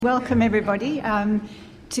Welcome everybody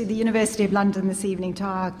to the University of London this evening to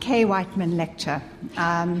our Kaye Whiteman lecture.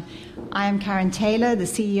 I am Karen Taylor, the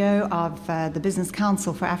CEO of the Business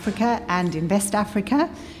Council for Africa and Invest Africa.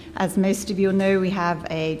 As most of you know, we have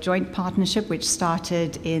a joint partnership which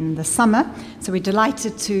started in the summer, so we're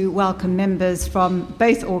delighted to welcome members from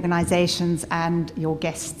both organisations and your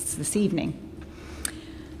guests this evening.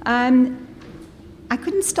 I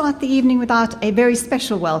couldn't start the evening without a very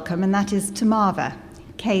special welcome, and that is to Marva,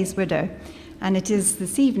 Kaye's widow, and it is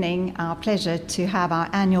this evening our pleasure to have our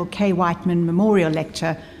annual Kaye Whiteman Memorial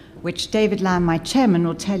Lecture, which David Lamb, my chairman,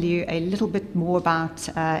 will tell you a little bit more about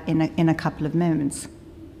in a couple of moments.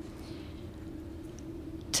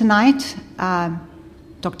 Tonight,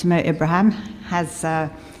 Dr. Mo Ibrahim has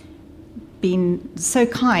been so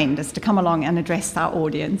kind as to come along and address our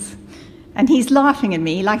audience, and he's laughing at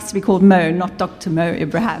me. He likes to be called Mo, not Dr. Mo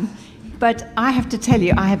Ibrahim. But I have to tell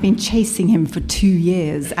you, I have been chasing him for 2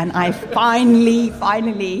 years, and I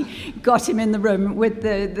finally got him in the room with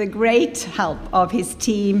the great help of his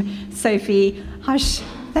team. Sophie, Hush,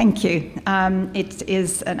 thank you. It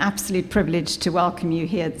is an absolute privilege to welcome you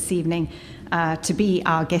here this evening to be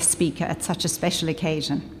our guest speaker at such a special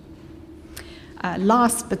occasion.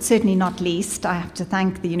 Last but certainly not least, I have to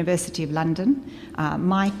thank the University of London.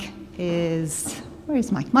 Mike is... Where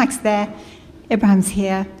is Mike? Mike's there. Ibrahim's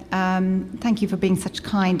here. Thank you for being such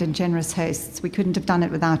kind and generous hosts. We couldn't have done it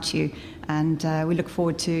without you, and we look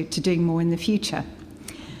forward to doing more in the future.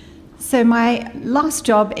 So my last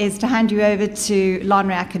job is to hand you over to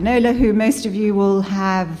Lanre Akinola, who most of you will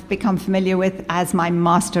have become familiar with as my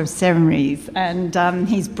master of ceremonies. And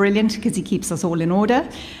he's brilliant because he keeps us all in order,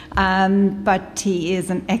 but he is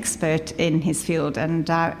an expert in his field. And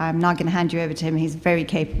I'm now going to hand you over to him. He's very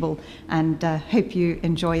capable, and hope you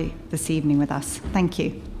enjoy this evening with us. Thank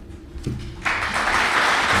you.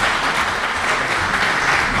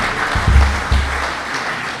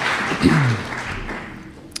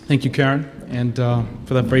 Thank you, Karen, and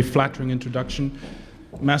for that very flattering introduction.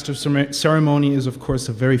 Master of Ceremony is, of course,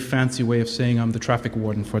 a very fancy way of saying I'm the traffic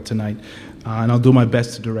warden for tonight, and I'll do my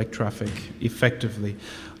best to direct traffic effectively.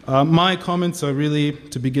 My comments are really,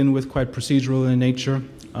 to begin with, quite procedural in nature.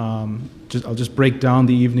 I'll just break down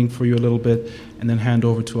the evening for you a little bit and then hand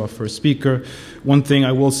over to our first speaker. One thing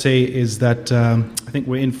I will say is that I think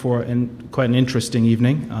we're in for quite an interesting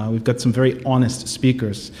evening. We've got some very honest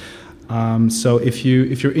speakers. So if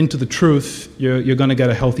you're into the truth, you're going to get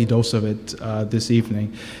a healthy dose of it this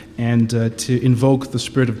evening. And to invoke the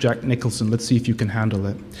spirit of Jack Nicholson, let's see if you can handle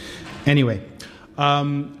it. Anyway,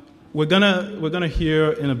 we're gonna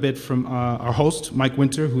hear in a bit from our host, Mike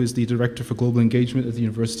Winter, who is the Director for Global Engagement at the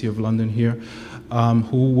University of London here,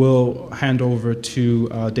 who will hand over to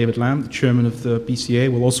David Lamb, the Chairman of the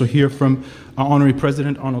BCA. We'll also hear from our Honorary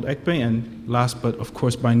President, Arnold Ekpe, and last but of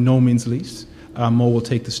course by no means least, Mo will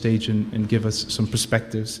take the stage and give us some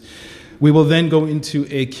perspectives. We will then go into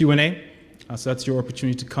a Q&A, so that's your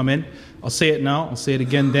opportunity to come in. I'll say it now, I'll say it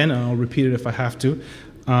again then, and I'll repeat it if I have to.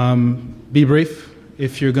 Be brief.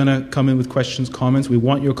 If you're going to come in with questions, comments, we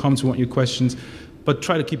want your comments, we want your questions, but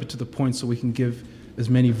try to keep it to the point so we can give as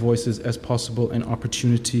many voices as possible an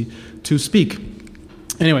opportunity to speak.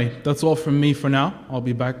 Anyway, that's all from me for now. I'll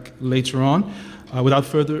be back later on. Without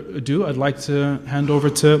further ado, I'd like to hand over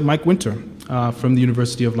to Mike Winter from the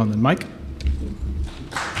University of London. Mike?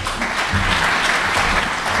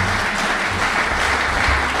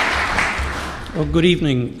 Well, good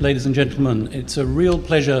evening, ladies and gentlemen. It's a real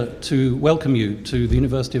pleasure to welcome you to the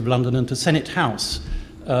University of London and to Senate House,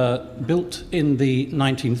 built in the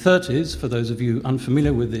 1930s, for those of you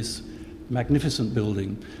unfamiliar with this magnificent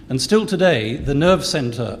building, and still today the nerve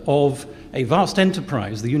centre of a vast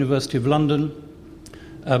enterprise, the University of London,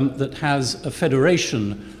 that has a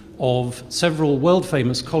federation of several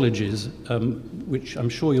world-famous colleges, which I'm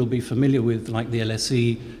sure you'll be familiar with, like the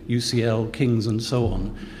LSE, UCL, King's, and so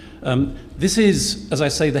on. This is, as I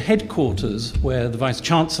say, the headquarters where the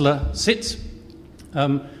Vice-Chancellor sits.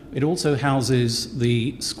 It also houses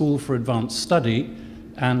the School for Advanced Study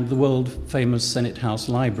and the world-famous Senate House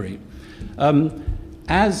Library.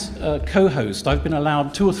 As a co-host, I've been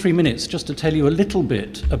allowed 2 or 3 minutes just to tell you a little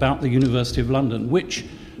bit about the University of London, which,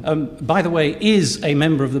 by the way, is a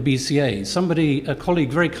member of the BCA. A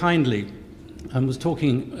colleague very kindly was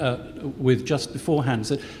talking with just beforehand,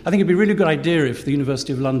 said, I think it'd be a really good idea if the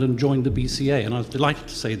University of London joined the BCA, and I was delighted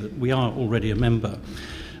to say that we are already a member.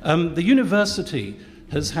 The university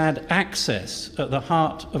has had access at the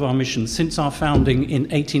heart of our mission since our founding in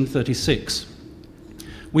 1836.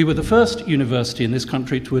 We were the first university in this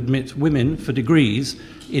country to admit women for degrees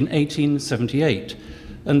in 1878.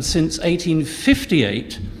 And since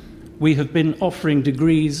 1858, we have been offering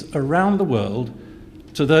degrees around the world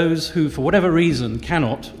to those who, for whatever reason,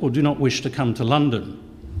 cannot or do not wish to come to London.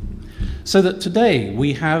 So that today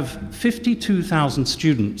we have 52,000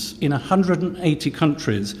 students in 180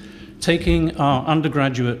 countries taking our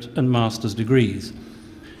undergraduate and master's degrees.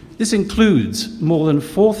 This includes more than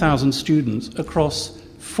 4,000 students across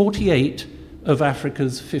 48 of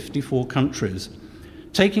Africa's 54 countries,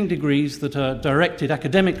 taking degrees that are directed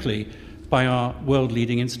academically by our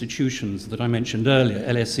world-leading institutions that I mentioned earlier,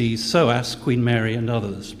 LSE, SOAS, Queen Mary, and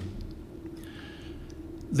others.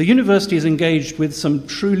 The university is engaged with some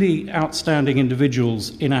truly outstanding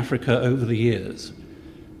individuals in Africa over the years.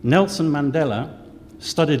 Nelson Mandela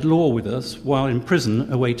studied law with us while in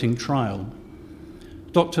prison awaiting trial.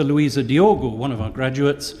 Dr. Luisa Diogo, one of our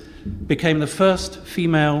graduates, became the first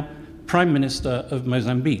female Prime Minister of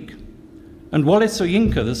Mozambique. And Wole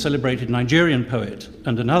Soyinka, the celebrated Nigerian poet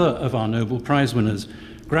and another of our Nobel Prize winners,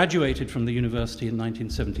 graduated from the university in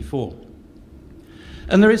 1974.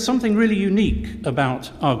 And there is something really unique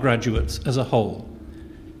about our graduates as a whole.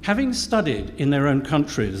 Having studied in their own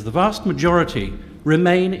countries, the vast majority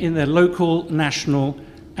remain in their local, national,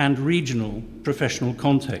 and regional professional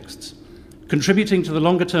contexts, contributing to the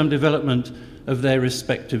longer-term development of their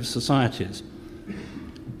respective societies.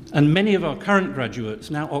 And many of our current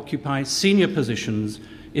graduates now occupy senior positions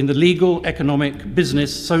in the legal, economic,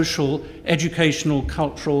 business, social, educational,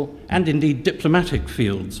 cultural, and indeed diplomatic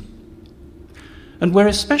fields. And we're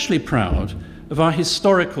especially proud of our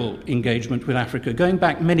historical engagement with Africa, going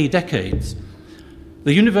back many decades.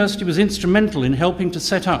 The university was instrumental in helping to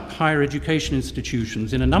set up higher education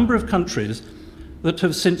institutions in a number of countries that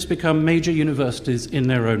have since become major universities in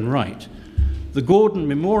their own right. The Gordon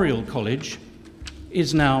Memorial College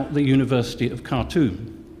is now the University of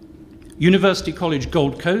Khartoum. University College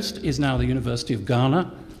Gold Coast is now the University of Ghana.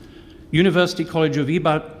 University College of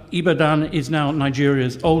Ibadan is now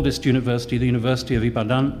Nigeria's oldest university, the University of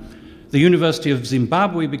Ibadan. The University of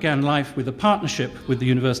Zimbabwe began life with a partnership with the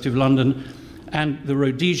University of London and the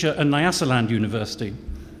Rhodesia and Nyasaland University.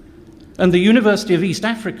 And the University of East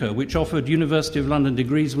Africa, which offered University of London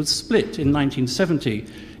degrees, was split in 1970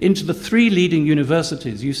 into the three leading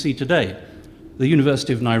universities you see today: the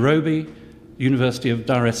University of Nairobi, University of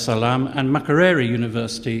Dar es Salaam, and Makerere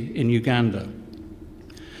University in Uganda.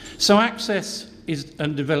 So access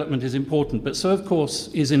and development is important, but so, of course,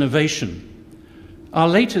 is innovation. Our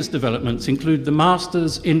latest developments include the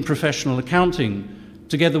Masters in Professional Accounting,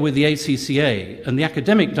 together with the ACCA, and the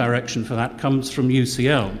academic direction for that comes from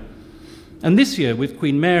UCL. And this year, with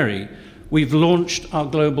Queen Mary, we've launched our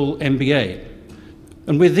global MBA.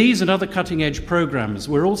 And with these and other cutting-edge programs,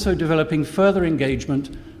 we're also developing further engagement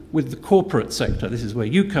with the corporate sector, this is where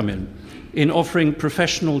you come in offering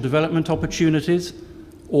professional development opportunities,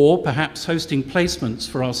 or perhaps hosting placements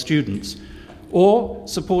for our students, or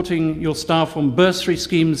supporting your staff on bursary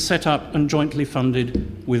schemes set up and jointly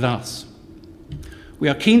funded with us. We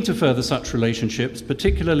are keen to further such relationships,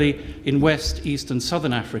 particularly in West, East, and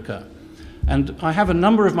Southern Africa. And I have a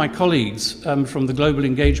number of my colleagues from the Global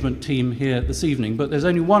Engagement team here this evening, but there's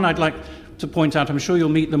only one I'd like to point out. I'm sure you'll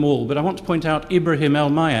meet them all, but I want to point out Ibrahim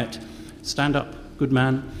El-Mayet, stand up, good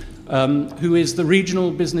man, who is the Regional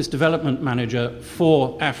Business Development Manager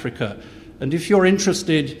for Africa. And if you're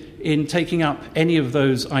interested in taking up any of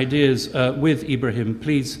those ideas with Ibrahim,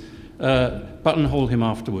 please buttonhole him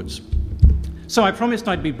afterwards. So I promised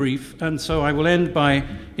I'd be brief, and so I will end by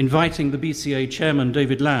inviting the BCA chairman,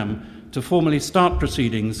 David Lamb, to formally start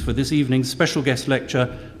proceedings for this evening's special guest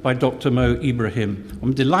lecture by Dr. Mo Ibrahim.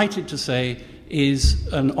 I'm delighted to say is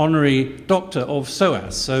an honorary doctor of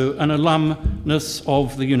SOAS, so an alumnus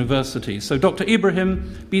of the university. So Dr. Ibrahim,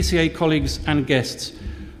 BCA colleagues and guests,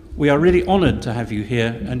 we are really honoured to have you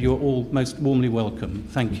here, and you're all most warmly welcome.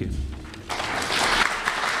 Thank you.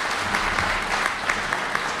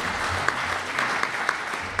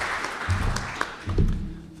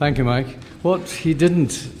 Thank you, Mike. What he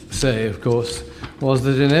didn't say, of course, was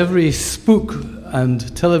that in every spook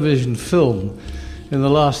and television film in the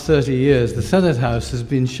last 30 years, the Senate House has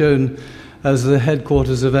been shown as the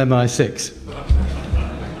headquarters of MI6.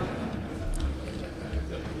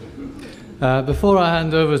 Before I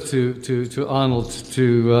hand over to Arnold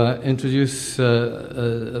to introduce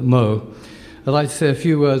Mo, I'd like to say a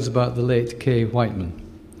few words about the late Kaye Whiteman.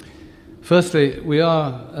 Firstly, we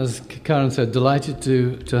are, as Karen said, delighted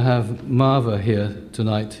to have Marva here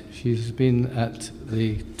tonight. She's been at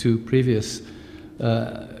the two previous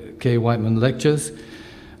Kaye Whiteman lectures.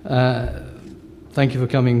 Thank you for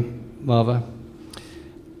coming, Marva.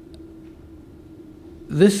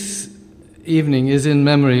 This evening is in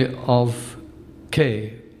memory of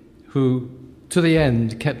Kaye, who to the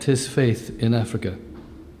end, kept his faith in Africa.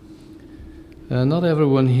 Not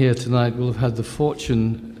everyone here tonight will have had the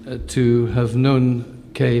fortune to have known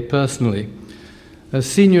Kaye personally. As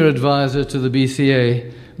senior advisor to the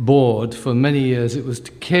BCA board for many years, it was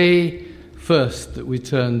to Kaye first that we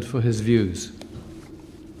turned for his views.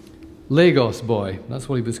 Lagos boy, that's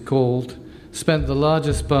what he was called, spent the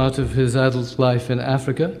largest part of his adult life in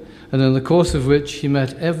Africa, and in the course of which he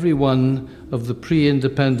met every one of the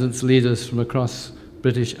pre-independence leaders from across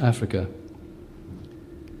British Africa.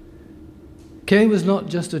 Kaye was not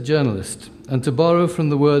just a journalist, and to borrow from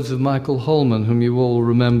the words of Michael Holman, whom you all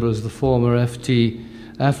remember as the former FT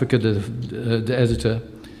Africa editor,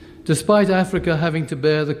 despite Africa having to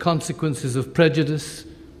bear the consequences of prejudice,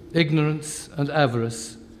 ignorance, and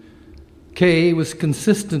avarice, Kaye was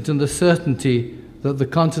consistent in the certainty that the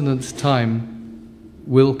continent's time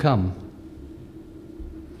will come.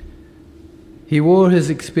 He wore his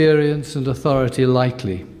experience and authority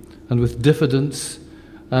lightly, and with diffidence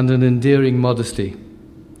and an endearing modesty.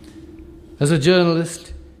 As a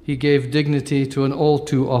journalist, he gave dignity to an all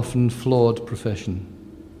too often flawed profession.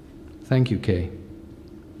 Thank you, Kaye.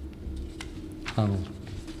 Arnold.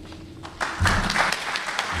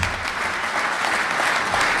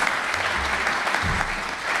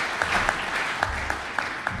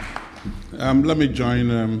 Let me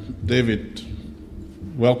join David.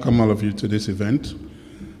 Welcome all of you to this event.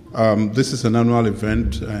 This is an annual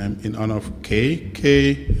event in honor of Kaye.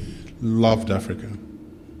 Kaye loved Africa.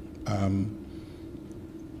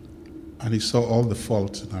 And he saw all the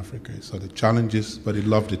faults in Africa. He saw the challenges, but he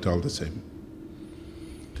loved it all the same.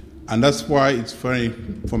 And that's why it's very,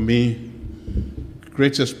 for me,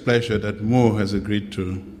 greatest pleasure that Mo has agreed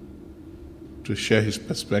to share his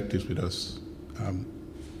perspectives with us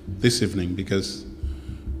this evening, because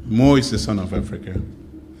Mo is the son of Africa.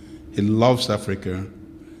 He loves Africa,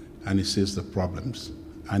 and he sees the problems,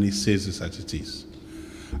 and he sees it as it is.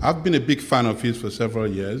 I've been a big fan of his for several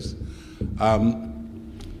years,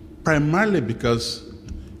 primarily because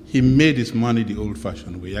he made his money the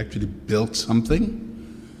old-fashioned way. He actually built something,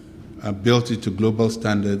 built it to global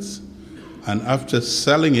standards, and after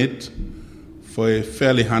selling it for a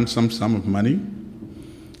fairly handsome sum of money,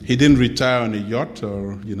 he didn't retire on a yacht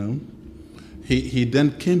or, he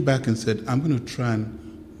then came back and said, I'm going to try and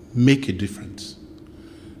make a difference.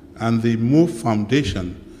 And the Mo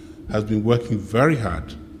Foundation has been working very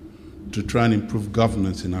hard to try and improve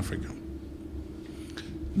governance in Africa.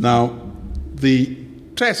 Now, the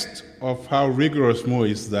test of how rigorous Mo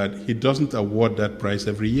is that he doesn't award that prize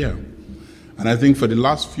every year. And I think for the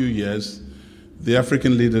last few years, the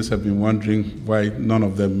African leaders have been wondering why none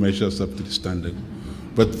of them measures up to the standard.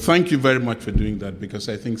 But thank you very much for doing that, because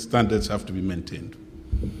I think standards have to be maintained.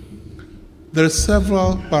 There are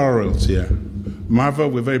several parallels here. Marva,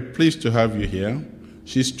 we're very pleased to have you here.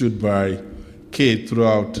 She stood by Kaye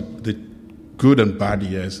throughout the good and bad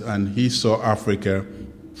years, and he saw Africa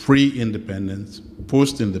pre-independence,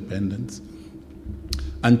 post-independence,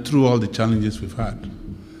 and through all the challenges we've had.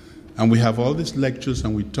 And we have all these lectures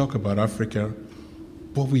and we talk about Africa,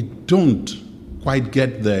 but we don't quite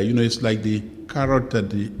get there. It's like the carrot at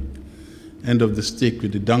the end of the stick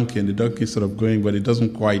with the donkey, and the donkey is sort of going, but it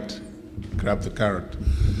doesn't quite grab the carrot.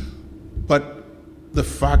 But the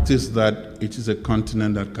fact is that it is a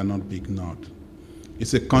continent that cannot be ignored.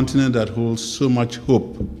 It's a continent that holds so much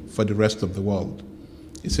hope for the rest of the world.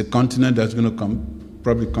 It's a continent that's going to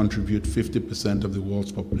probably contribute 50% of the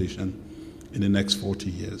world's population in the next 40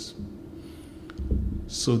 years.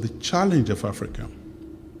 So the challenge of Africa,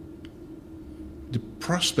 the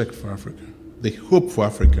prospect for Africa, the hope for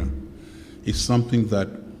Africa is something that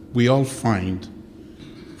we all find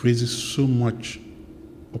raises so much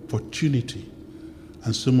opportunity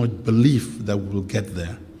and so much belief that we'll get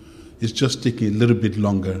there. It's just taking a little bit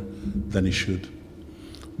longer than it should.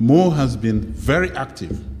 Mo has been very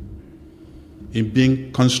active in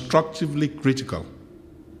being constructively critical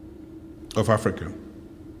of Africa.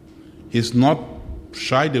 He's not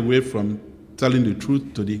shied away from telling the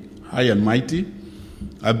truth to the high and mighty.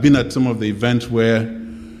 I've been at some of the events where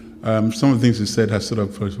some of the things he said has sort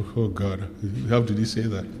of, oh God, how did he say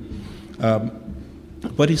that?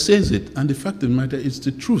 But he says it, and the fact of the matter is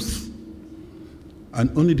the truth. And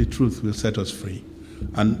only the truth will set us free.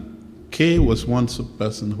 And Kaye was once a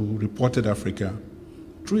person who reported Africa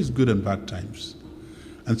through his good and bad times.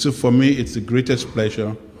 And so for me, it's the greatest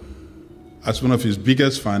pleasure, as one of his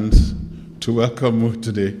biggest fans, to welcome Mo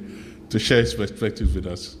today to share his perspectives with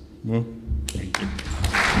us. Mo, thank you.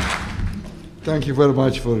 Thank you very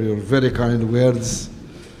much for your very kind words.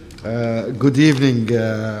 Good evening,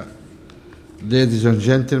 ladies and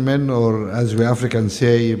gentlemen, or as we Africans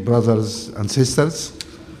say, brothers and sisters.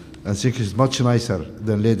 I think it's much nicer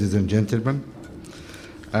than ladies and gentlemen.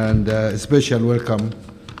 And a special welcome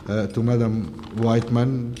to Madam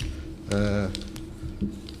Whiteman.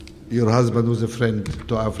 Your husband was a friend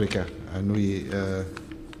to Africa, and we are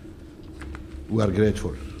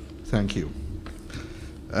grateful. Thank you.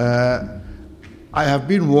 I have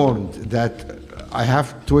been warned that I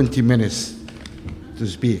have 20 minutes to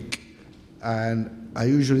speak, and I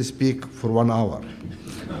usually speak for 1 hour.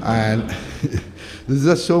 And there's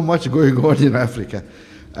just so much going on in Africa.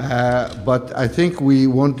 But I think we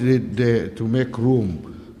wanted to make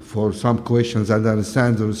room for some questions, and I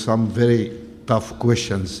understand there are some very tough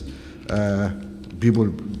questions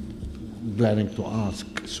people planning to ask.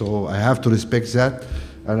 So I have to respect that,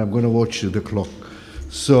 and I'm going to watch the clock.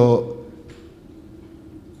 So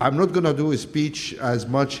I'm not going to do a speech as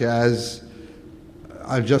much as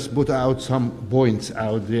I'll just put out some points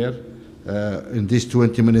out there in these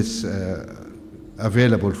 20 minutes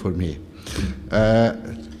available for me.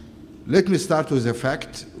 Let me start with the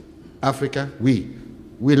fact, Africa, we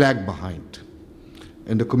lag behind.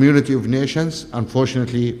 In the community of nations,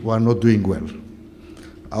 unfortunately, we are not doing well.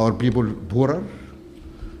 Our people poorer,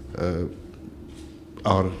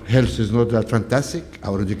 our health is not that fantastic,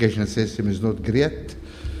 our education system is not great,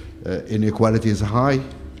 inequality is high.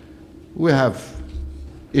 We have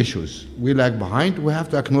issues. We lag behind. We have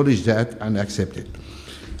to acknowledge that and accept it.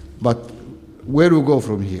 But where do we go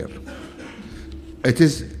from here? It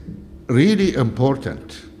is really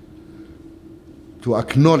important to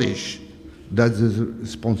acknowledge that the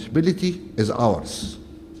responsibility is ours.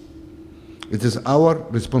 It is our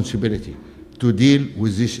responsibility to deal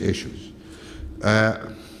with these issues.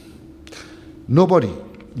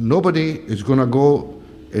 Nobody is going to go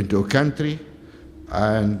into a country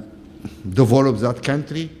and develop that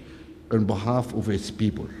country on behalf of its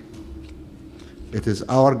people. It is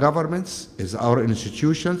our governments, it's our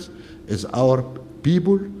institutions, it's our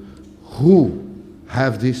people who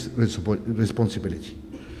have this responsibility.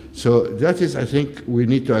 So that is, I think, we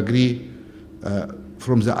need to agree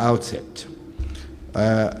from the outset.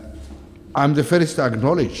 I'm the first to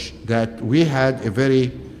acknowledge that we had a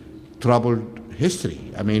very troubled history.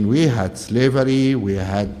 I mean, we had slavery, we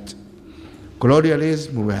had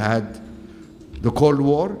colonialism, we had the Cold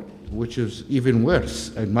War, which is even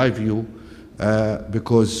worse, in my view,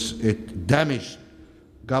 because it damaged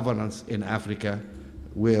governance in Africa,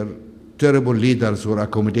 where terrible leaders were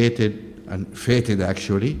accommodated and fated,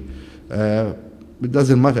 actually. It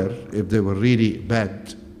doesn't matter if they were really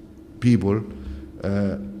bad people,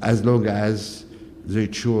 as long as they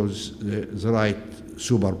chose the right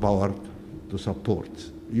superpower to support.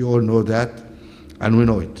 You all know that, and we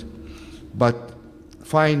know it. But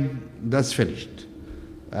fine, that's finished.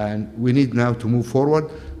 And we need now to move forward.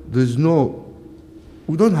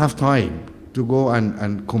 We don't have time to go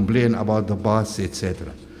and complain about the past,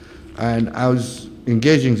 etc. And I was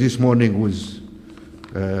engaging this morning with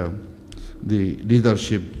the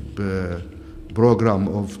leadership program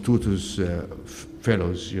of Tutu's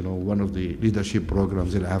fellows, one of the leadership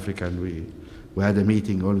programs in Africa, and we had a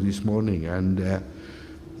meeting early this morning, and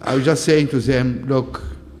I was just saying to them, look,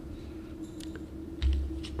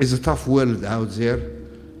 it's a tough world out there,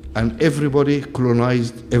 and everybody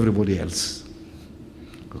colonized everybody else.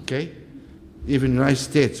 Okay? Even the United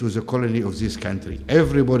States was a colony of this country.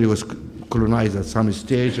 Everybody was colonized at some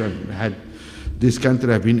stage, and had this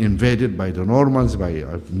country had been invaded by the Normans, by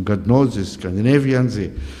God knows the Scandinavians.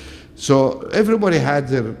 So everybody had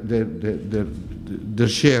their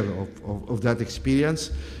share of that experience,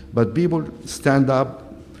 but people stand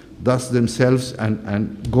up, dust themselves,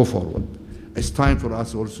 and go forward. It's time for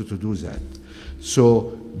us also to do that.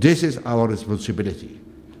 So this is our responsibility.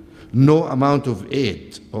 No amount of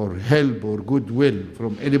aid or help or goodwill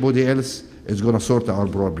from anybody else is going to sort our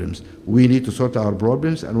problems. We need to sort our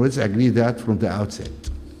problems, and let's agree that from the outset.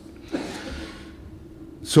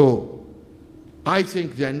 So I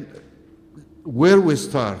think then where we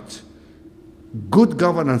start, good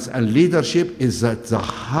governance and leadership is at the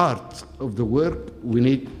heart of the work we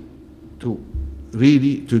need to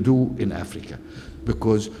really to do in Africa.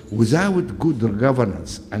 Because without good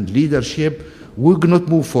governance and leadership, we cannot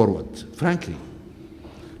move forward, frankly.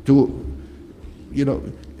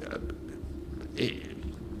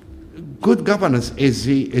 Good governance is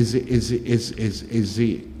the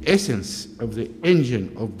essence of the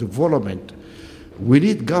engine of development. We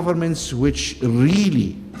need governments which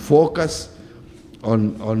really focus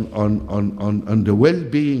on the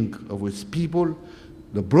well-being of its people,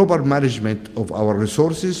 the proper management of our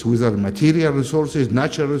resources, whether material resources,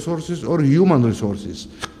 natural resources, or human resources.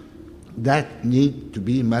 that need to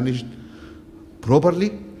be managed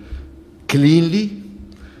properly, cleanly,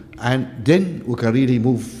 and then we can really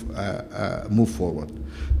move forward.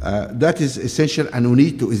 That is essential, and we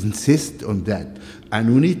need to insist on that.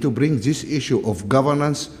 And we need to bring this issue of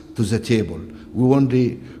governance to the table. We want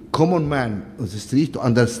the common man on the street to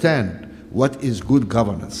understand what is good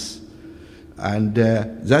governance. And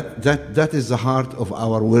that is the heart of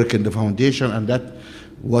our work in the foundation, and that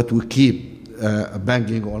what we keep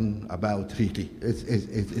banging on about, really.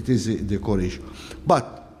 It is the core issue.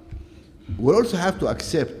 But we also have to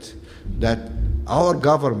accept that our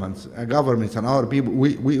governments and our people,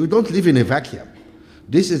 we don't live in a vacuum.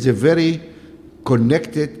 This is a very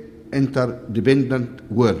connected,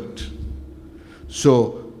 interdependent world.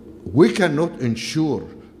 So we cannot ensure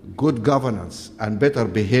good governance and better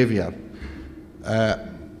behavior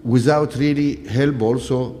without really help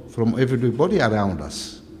also from everybody around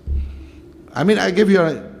us. I mean, I give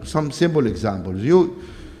you some simple examples.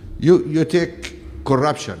 You take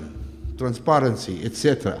corruption, transparency,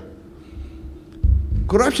 etc.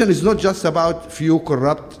 Corruption is not just about few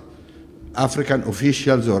corrupt African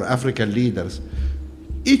officials or African leaders.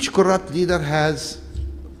 Each corrupt leader has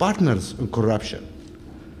partners in corruption.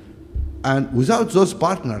 And without those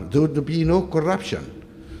partners, there would be no corruption.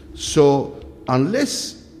 So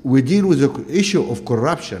unless we deal with the issue of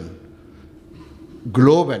corruption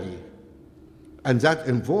globally, and that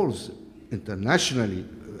involves internationally,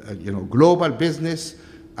 global business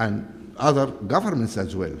and other governments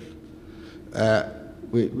as well,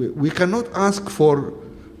 we cannot ask for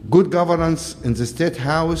good governance in the State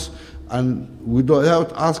House and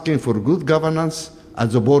without asking for good governance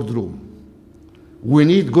at the boardroom. We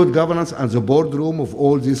need good governance at the boardroom of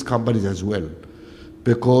all these companies as well,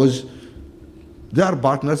 because they are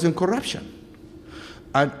partners in corruption.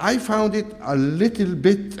 And I found it a little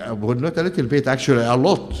bit, well, not a little bit, actually a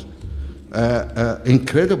lot,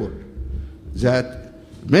 incredible that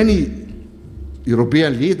many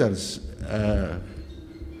European leaders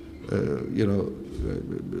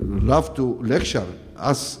love to lecture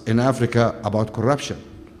us in Africa about corruption.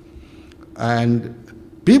 And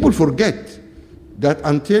people forget that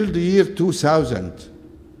until the year 2000,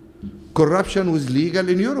 corruption was legal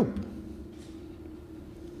in Europe.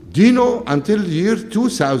 Do you know, until the year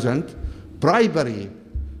 2000, bribery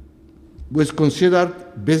was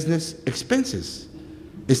considered business expenses.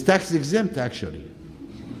 It's tax exempt, actually.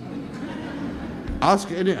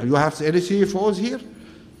 Ask any, you have any CFOs here?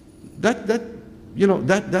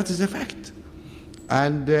 That is a fact.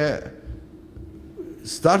 And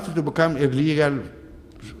started to become illegal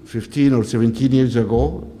 15 or 17 years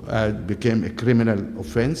ago, became a criminal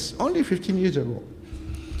offense only 15 years ago.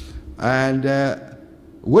 And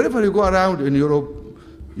wherever you go around in Europe,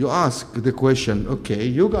 you ask the question, okay,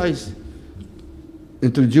 you guys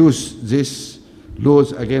introduce these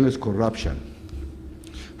laws against corruption.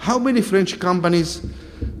 How many French companies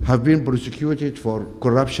have been prosecuted for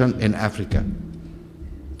corruption in Africa?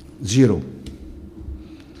 0.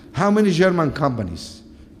 How many German companies?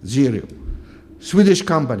 0. Swedish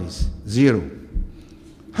companies? 0.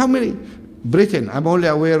 How many? Britain, I'm only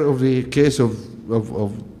aware of the case of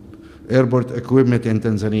airport equipment in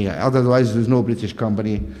Tanzania. Otherwise, there's no British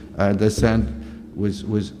company, I understand,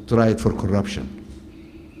 was tried for corruption.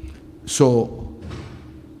 So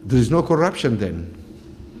there's no corruption then.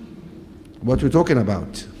 What we're talking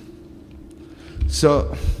about.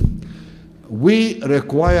 So we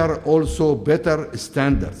require also better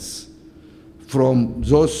standards from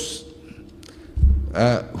those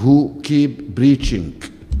who keep breaching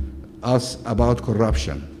us about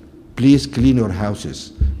corruption. Please clean your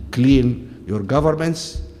houses, clean your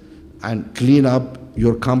governments, and clean up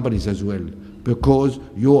your companies as well, because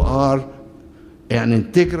you are an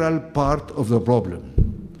integral part of the problem.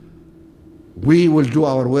 We will do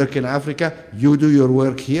our work in Africa, you do your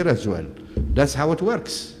work here as well. That's how it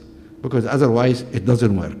works, because otherwise it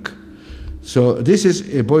doesn't work. So this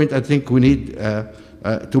is a point I think we need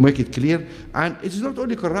to make it clear. And it's not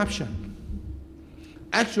only corruption.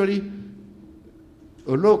 Actually,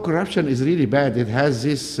 although corruption is really bad, it has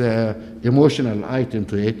this emotional item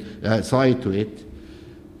to it, side to it.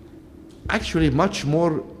 Actually, much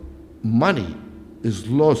more money is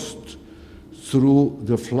lost through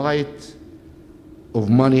the flight of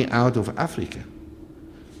money out of Africa.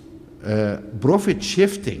 Profit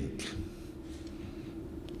shifting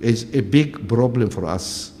is a big problem for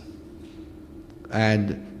us.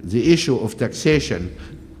 And the issue of taxation,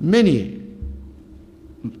 many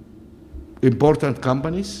important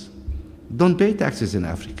companies don't pay taxes in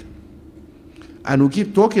Africa. And we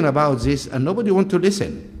keep talking about this and nobody wants to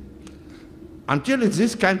listen. Until in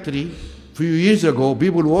this country, few years ago,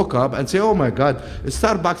 people woke up and say, oh my God,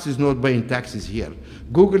 Starbucks is not paying taxes here.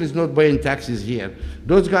 Google is not paying taxes here.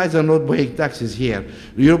 Those guys are not paying taxes here.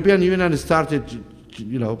 The European Union started,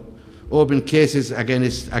 open cases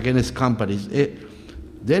against companies.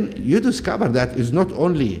 Then you discover that it's not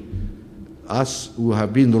only us who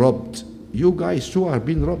have been robbed. You guys too are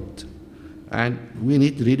being robbed. And we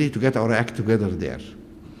need really to get our act together there.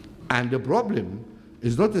 And the problem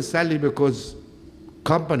is not necessarily because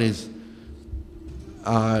companies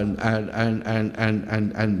and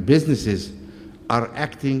businesses are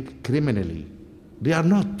acting criminally. They are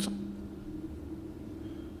not.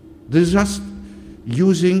 They're just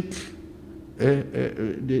using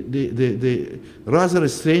the rather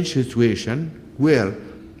strange situation where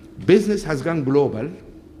business has gone global,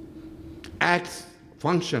 acts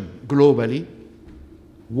function globally,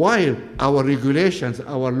 while our regulations,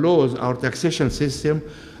 our laws, our taxation system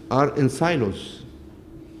are in silos.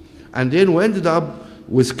 And then we ended up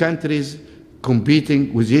with countries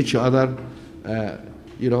competing with each other,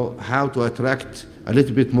 how to attract a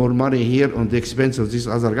little bit more money here on the expense of this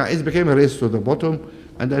other guy. It became a race to the bottom,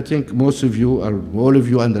 and I think most of you, or all of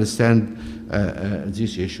you, understand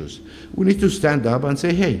these issues. We need to stand up and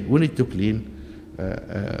say, hey, we need to clean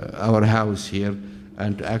our house here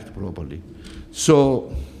and to act properly.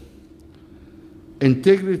 So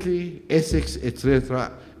integrity, ethics,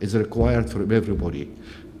 etc., is required from everybody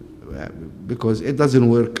because it doesn't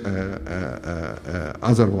work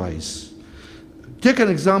otherwise. Take an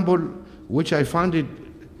example which I found it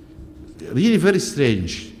really very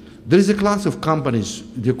strange. There is a class of companies,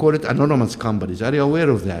 they call it anonymous companies. Are you aware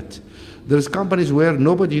of that? There's companies where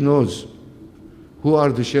nobody knows who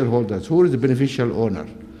are the shareholders, who is the beneficial owner,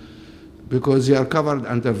 because they are covered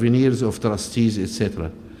under veneers of trustees, etc.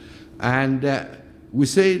 And we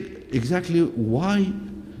say exactly what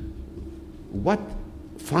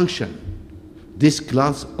function this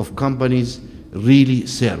class of companies really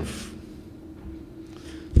serve.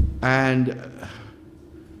 And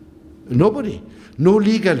no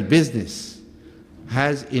legal business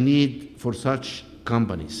has a need for such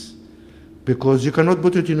companies because you cannot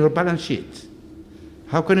put it in your balance sheet.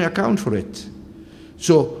 How can you account for it?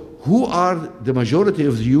 So who are the majority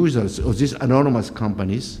of the users of these anonymous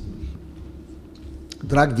companies?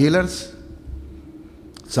 Drug dealers,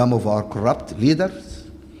 some of our corrupt leaders.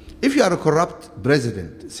 If you are a corrupt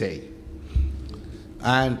president, say,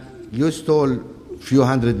 and you stole a few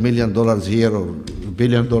 $100 million here or $1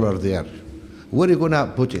 billion there, where are you going to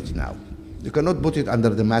put it now? You cannot put it under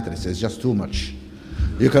the mattress, it's just too much.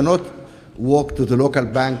 You cannot walk to the local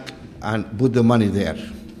bank and put the money there.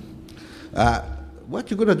 What are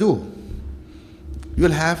you going to do?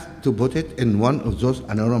 You'll have to put it in one of those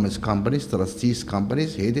anonymous companies, trustees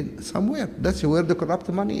companies, hidden somewhere. That's where the corrupt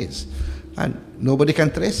money is. And nobody can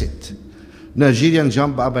trace it. Nigerians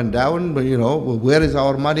jump up and down, where is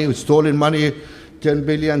our money? Stolen money, 10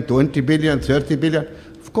 billion, 20 billion, 30 billion.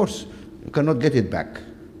 Of course, you cannot get it back.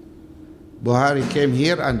 Buhari came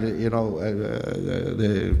here and,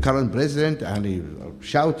 the current president, and he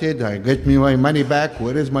shouted, get me my money back,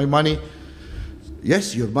 where is my money?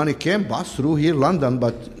 Yes, your money came, passed through here, London,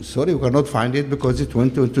 but sorry, we cannot find it because it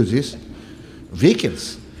went into these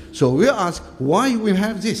vehicles. So we ask, why we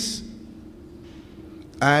have this?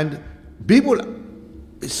 And people,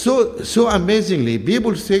 so amazingly,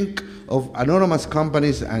 people think of anonymous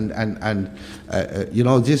companies and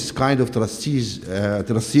this kind of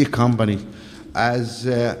trustee company as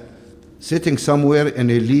sitting somewhere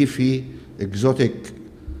in a leafy, exotic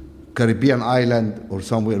Caribbean island or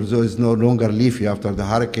somewhere. Though it's no longer leafy after the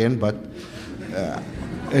hurricane, but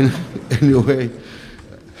anyway,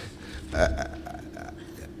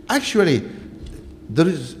 actually, there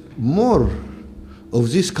is more of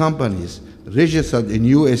these companies registered in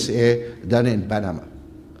USA than in Panama.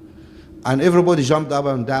 And everybody jumped up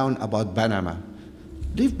and down about Panama.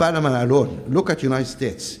 Leave Panama alone. Look at the United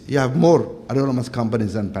States. You have more anonymous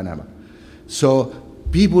companies than Panama. So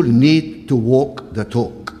people need to walk the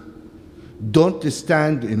talk. Don't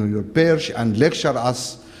stand in your perch and lecture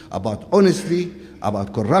us about honesty,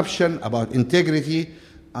 about corruption, about integrity,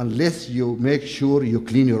 unless you make sure you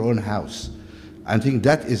clean your own house. I think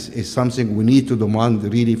that is something we need to demand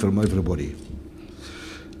really from everybody.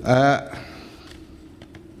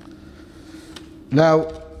 Now,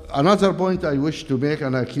 another point I wish to make,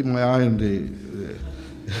 and I keep my eye on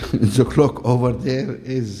the clock over there,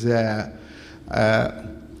 is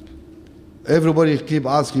everybody keep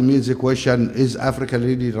asking me the question, is Africa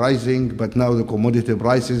really rising, but now the commodity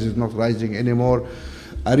prices is not rising anymore?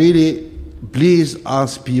 I really, please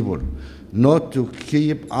ask people not to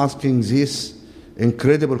keep asking this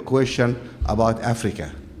incredible question about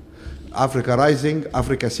Africa. Africa rising,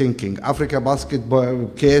 Africa sinking, Africa basketball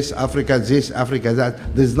case, Africa this, Africa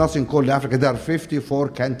that. There's nothing called Africa. There are 54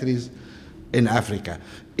 countries in Africa.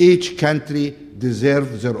 Each country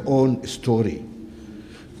deserves their own story.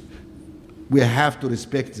 We have to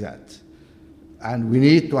respect that. And we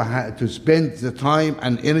need to spend the time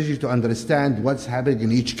and energy to understand what's happening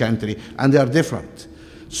in each country. And they are different.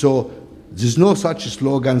 So there's no such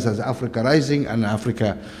slogans as Africa rising and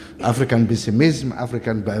African pessimism,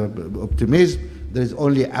 African optimism. There is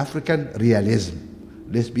only African realism.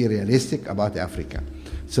 Let's be realistic about Africa.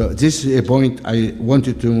 So this is a point I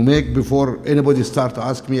wanted to make before anybody starts to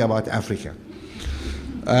ask me about Africa.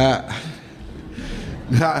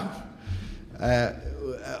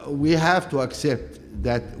 We have to accept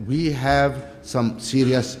that we have some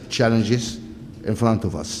serious challenges in front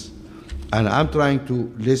of us. And I'm trying to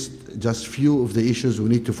list just few of the issues we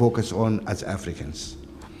need to focus on as Africans.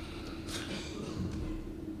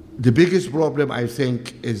 The biggest problem, I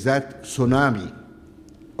think, is that tsunami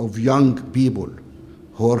of young people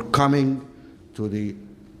who are coming to the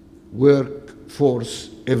workforce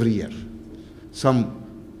every year.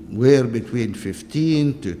 Somewhere between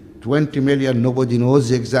 15 to 20 million, nobody knows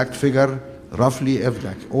the exact figure, roughly,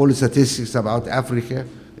 all the statistics about Africa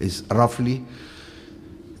is roughly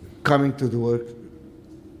coming to the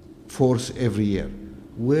workforce every year.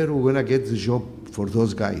 Where are we going to get the job for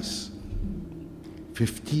those guys?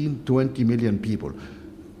 15, 20 million people.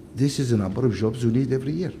 This is the number of jobs we need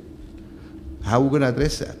every year. How are we going to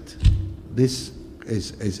address that? This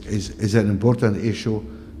is an important issue,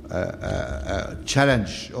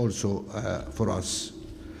 challenge also for us.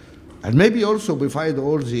 And maybe also beside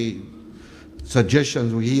all the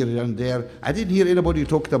suggestions we hear here and there, I didn't hear anybody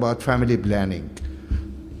talk about family planning.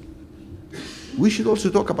 We should also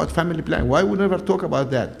talk about family planning. Why we never talk about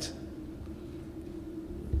that?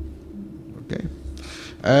 Okay.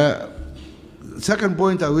 Second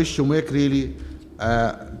point I wish to make really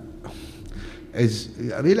is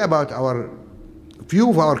really about few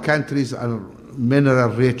of our countries are mineral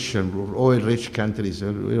rich and oil rich countries,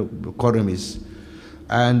 economies,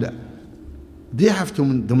 and they have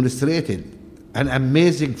demonstrated an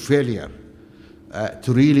amazing failure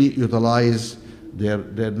to really utilize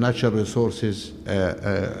their natural resources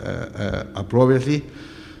appropriately.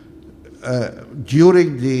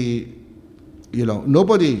 During the,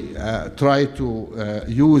 nobody tried to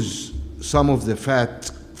use some of the fat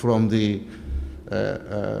from the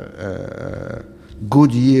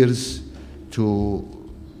good years to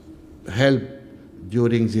help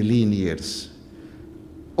during the lean years.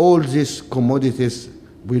 All these commodities,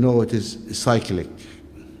 we know it is cyclic,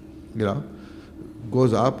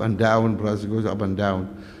 goes up and down, price goes up and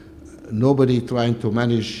down. Nobody trying to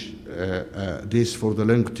manage this for the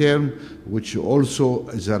long term, which also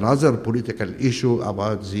is another political issue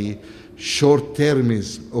about the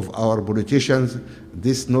short-termism of our politicians.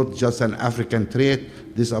 This is not just an African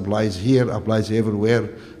trait. This applies here, applies everywhere.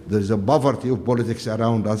 There's a poverty of politics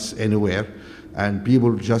around us anywhere, and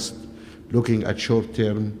people just looking at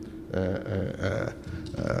short-term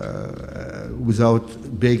without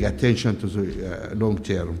paying attention to the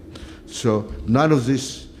long-term. So none of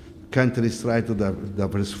these countries tried to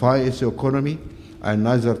diversify its economy, and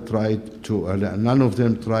none of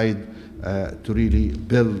them tried to really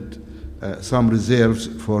build some reserves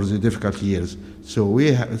for the difficult years. So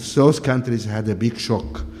those countries had a big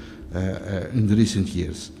shock in the recent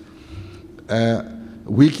years.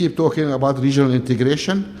 We keep talking about regional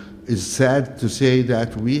integration. It's sad to say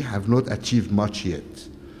that we have not achieved much yet.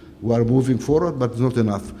 We are moving forward, but not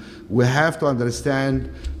enough. We have to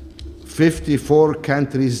understand 54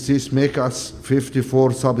 countries, this makes us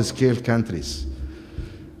 54 sub-scale countries.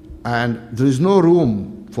 And there is no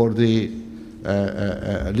room for the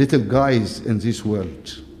little guys in this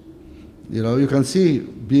world. You can see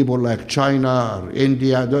people like China or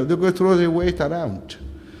India, they go throw their weight around.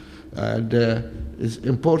 And it's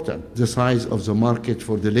important, the size of the market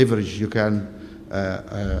for the leverage you can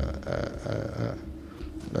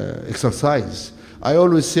exercise. I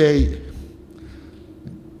always say,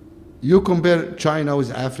 you compare China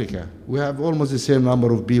with Africa, we have almost the same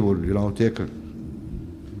number of people, give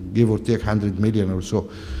or take 100 million or so.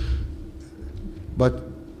 But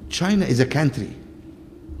China is a country.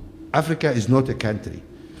 Africa is not a country.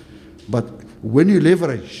 But when you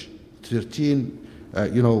leverage 1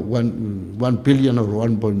 billion or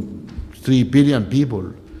 1.3 billion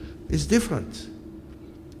people, it's different.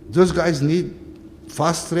 Those guys need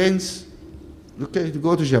fast trains. Okay, to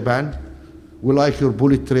go to Japan, we like your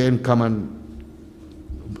bullet train, come and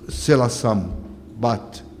sell us some,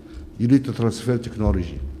 but you need to transfer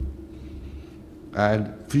technology. And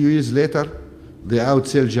a few years later, They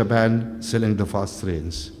outsell Japan selling the fast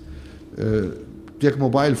trains. Take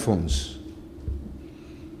mobile phones.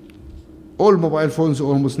 All mobile phones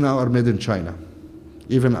almost now are made in China.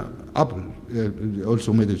 Even Apple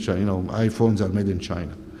also made in China. iPhones are made in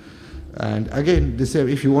China. And again, they say,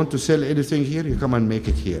 if you want to sell anything here, you come and make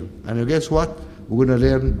it here. And guess what? We're going to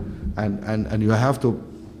learn, and you have to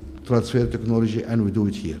transfer technology, and we do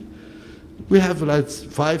it here. We have like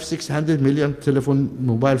 500-600 million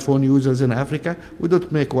mobile phone users in Africa. We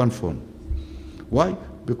don't make one phone. Why?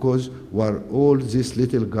 Because we're all these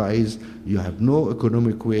little guys. You have no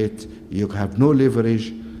economic weight. You have no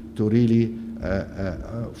leverage to really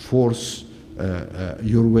force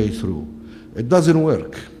your way through. It doesn't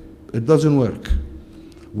work. It doesn't work.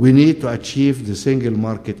 We need to achieve the single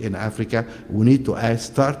market in Africa. We need to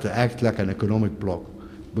start to act like an economic bloc,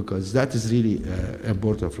 because that is really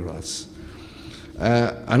important for us.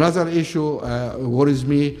 Another issue worries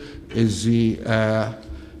me is the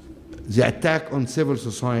attack on civil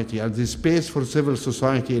society, and the space for civil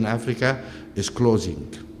society in Africa is closing.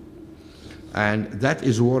 And that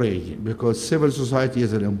is worrying, because civil society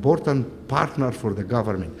is an important partner for the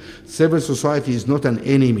government. Civil society is not an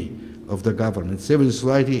enemy of the government. Civil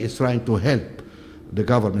society is trying to help the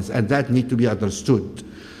governments, and that needs to be understood.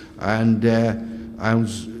 And I'm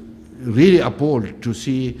really appalled to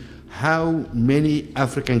see how many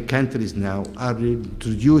African countries now are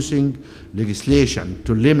introducing legislation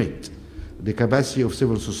to limit the capacity of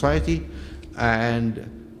civil society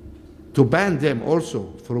and to ban them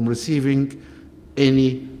also from receiving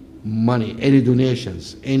any money, any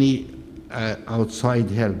donations, any outside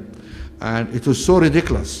help. And it was so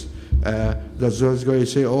ridiculous that those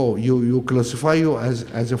guys say, oh, you classify you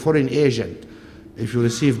as a foreign agent if you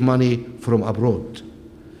receive money from abroad.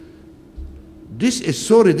 This is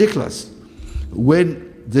so ridiculous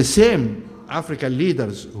when the same African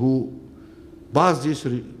leaders who pass these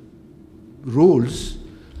rules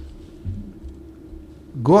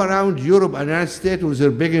go around Europe and the United States with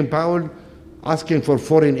their begging power asking for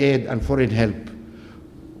foreign aid and foreign help.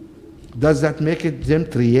 Does that make them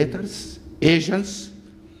traitors, agents?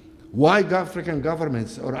 Why African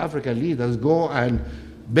governments or African leaders go and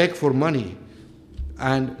beg for money,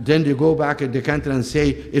 and then they go back in the country and say,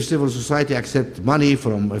 if civil society accepts money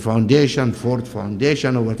from a foundation, Ford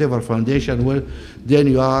Foundation or whatever foundation, well, then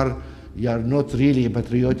you are not really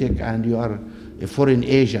patriotic and you are a foreign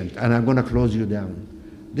agent, and I'm going to close you down.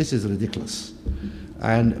 This is ridiculous.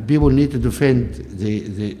 And people need to defend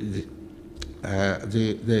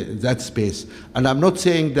that space. And I'm not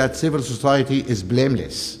saying that civil society is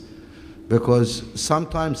blameless, because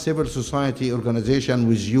sometimes civil society organization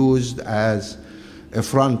was used as a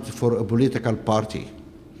front for a political party.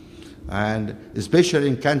 And especially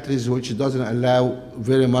in countries which doesn't allow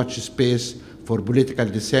very much space for political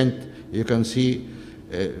dissent, you can see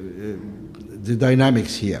the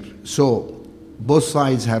dynamics here. So both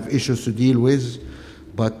sides have issues to deal with,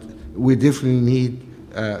 but we definitely need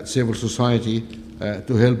civil society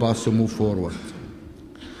to help us to move forward.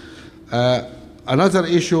 Another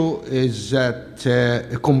issue is that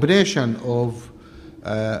a combination of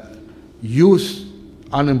youth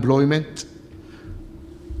unemployment,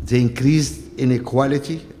 the increased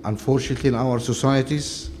inequality, unfortunately, in our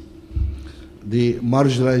societies, the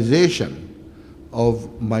marginalization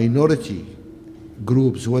of minority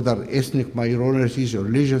groups, whether ethnic minorities or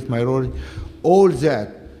religious minorities, all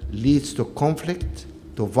that leads to conflict,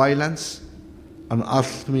 to violence, and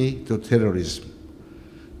ultimately to terrorism.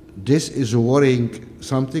 This is worrying,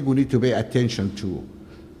 something we need to pay attention to.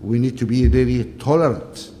 We need to be really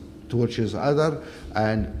tolerant towards each other,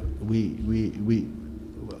 and we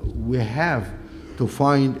have to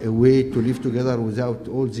find a way to live together without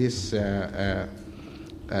all these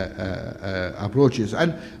approaches.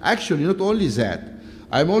 And actually, not only that,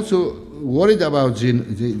 I'm also worried about the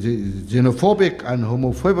xenophobic and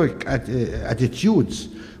homophobic attitudes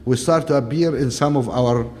which start to appear in some of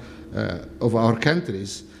our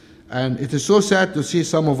countries. And it is so sad to see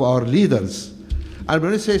some of our leaders. And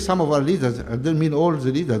when I say some of our leaders, I don't mean all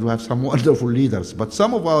the leaders. We have some wonderful leaders, but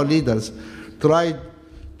some of our leaders tried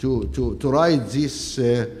to ride this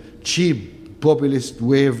cheap populist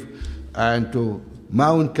wave and to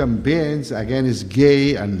mount campaigns against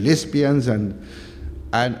gay and lesbians, and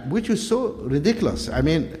which is so ridiculous. I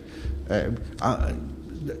mean,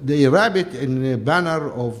 they wrap it in a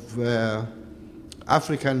banner of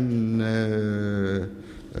African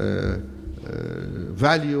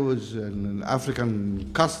values and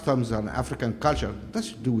African customs and African culture.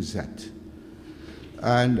 Nothing to do with that.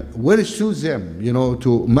 And when it suits them,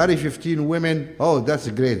 to marry 15 women, oh, that's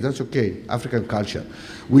great, that's okay, African culture.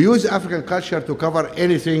 We use African culture to cover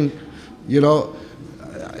anything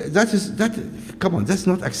Come on, that's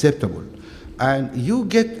not acceptable. And you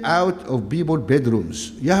get out of people's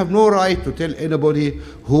bedrooms. You have no right to tell anybody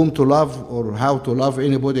whom to love or how to love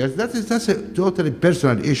anybody else. That's a totally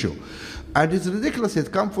personal issue. And it's ridiculous.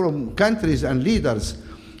 It comes from countries and leaders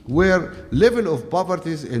where level of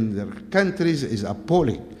poverty in their countries is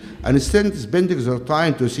appalling. And instead of spending their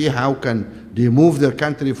time to see how can they move their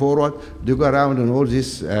country forward, they go around on all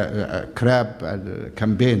this crap and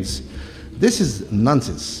campaigns. This is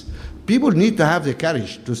nonsense. People need to have the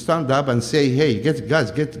courage to stand up and say, hey,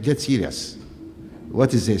 get serious.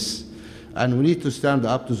 What is this? And we need to stand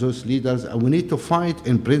up to those leaders, and we need to fight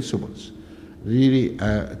in principles, really,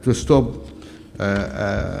 to stop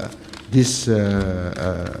this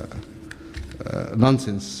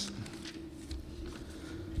nonsense.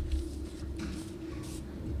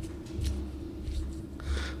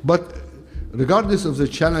 But regardless of the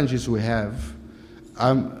challenges we have,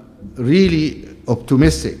 I'm really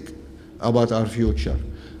optimistic about our future.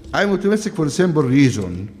 I'm optimistic for a simple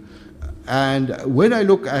reason. And when I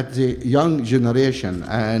look at the young generation,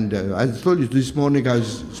 and I told you this morning I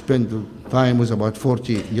spent time with about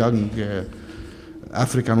 40 young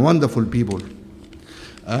African wonderful people.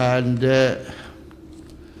 And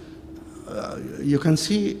you can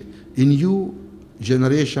see a new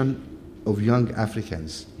generation of young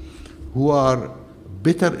Africans who are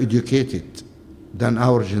better educated than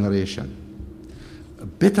our generation,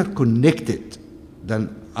 better connected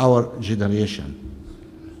than our generation.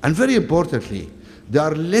 And very importantly, they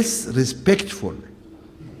are less respectful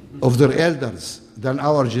of their elders than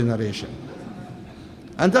our generation.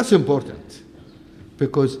 And that's important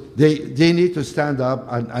because they need to stand up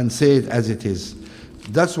and say it as it is.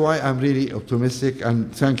 That's why I'm really optimistic,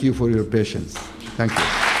 and thank you for your patience. Thank you.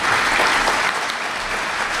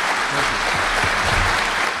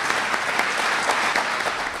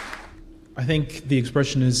 I think the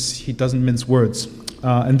expression is he doesn't mince words.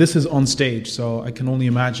 And this is on stage, so I can only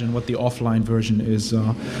imagine what the offline version is.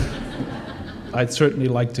 I'd certainly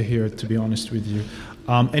like to hear it, to be honest with you.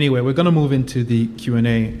 Anyway, we're going to move into the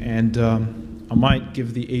Q&A, and I might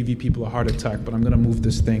give the AV people a heart attack, but I'm going to move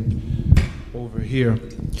this thing over here.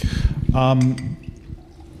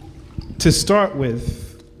 To start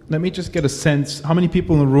with, let me just get a sense. How many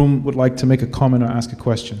people in the room would like to make a comment or ask a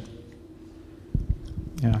question?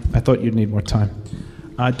 Yeah, I thought you'd need more time.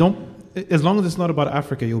 As long as it's not about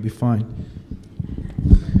Africa, you'll be fine.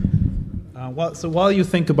 So while you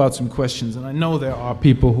think about some questions, and I know there are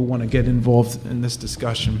people who want to get involved in this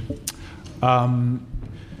discussion,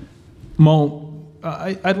 Mo,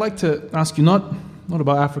 I'd like to ask you, not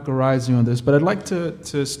about Africa Rising on this, but I'd like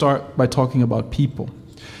to start by talking about people.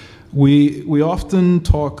 We often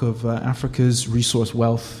talk of Africa's resource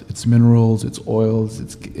wealth, its minerals, its oils,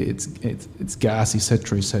 its gas,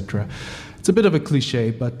 etc., etc. It's a bit of a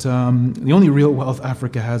cliche, but the only real wealth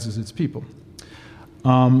Africa has is its people.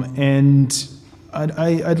 And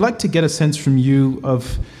I'd like to get a sense from you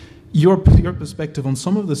of your perspective on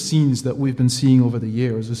some of the scenes that we've been seeing over the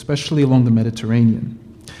years, especially along the Mediterranean.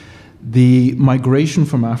 The migration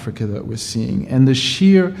from Africa that we're seeing, and the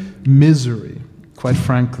sheer misery, quite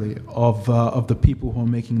frankly, of the people who are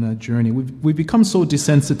making that journey. We've become so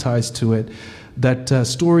desensitized to it that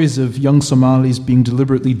stories of young Somalis being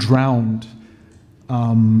deliberately drowned,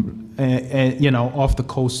 off the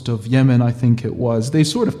coast of Yemen, I think it was, they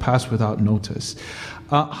sort of pass without notice.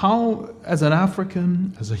 How, as an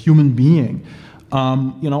African, as a human being,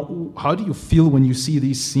 how do you feel when you see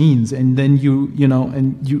these scenes, and then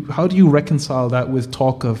how do you reconcile that with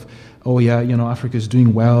talk of, oh yeah, Africa is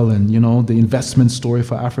doing well, and the investment story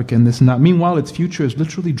for Africa and this and that. Meanwhile, its future is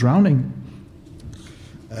literally drowning.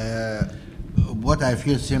 What I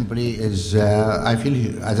feel simply is, I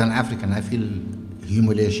feel as an African, I feel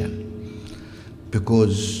humiliation,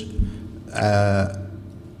 because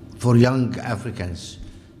for young Africans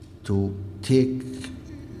to take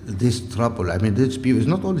this trouble, I mean, these people, it's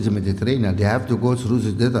not only the Mediterranean, they have to go through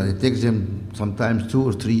the desert. It takes them sometimes 2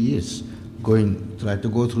 or 3 years try to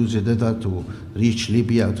go through the desert to reach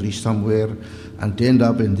Libya, to reach somewhere, and to end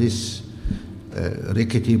up in these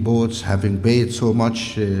rickety boats, having paid so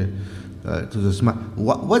much to the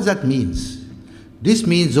what that means? This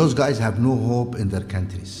means those guys have no hope in their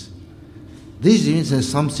countries. This means there's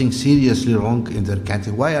something seriously wrong in their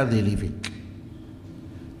country. Why are they leaving?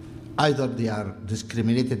 Either they are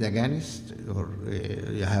discriminated against, or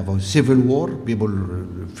you have a civil war, people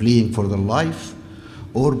fleeing for their life,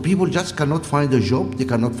 or people just cannot find a job, they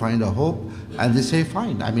cannot find a hope, and they say,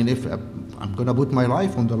 fine, I mean, if I'm going to put my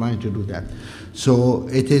life on the line to do that. So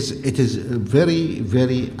it is very,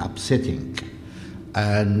 very upsetting.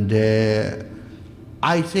 And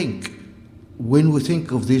I think when we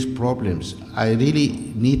think of these problems, I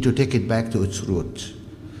really need to take it back to its root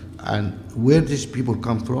and where these people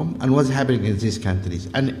come from and what's happening in these countries.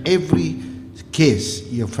 And every case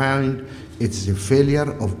you find it's a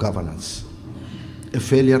failure of governance. A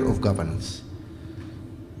failure of governance.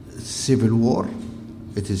 Civil war,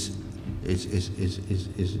 it is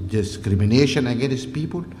discrimination against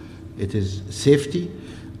people, it is safety,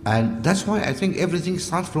 and that's why I think everything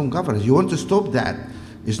starts from governance. You want to stop that.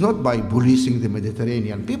 It's not by policing the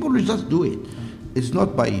Mediterranean. People will just do it. It's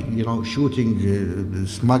not by shooting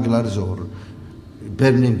smugglers or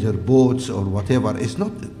burning their boats or whatever. It's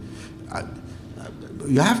not.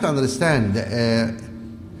 You have to understand.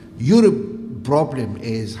 Europe problem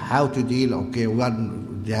is how to deal. Okay,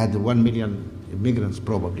 they had 1 million immigrants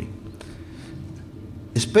probably.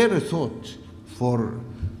 Spare a thought for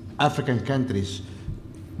African countries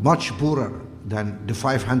much poorer than the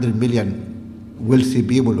 500 million wealthy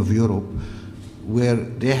people of Europe, where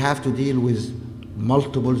they have to deal with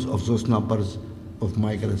multiples of those numbers of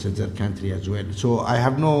migrants in their country as well. So I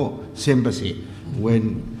have no sympathy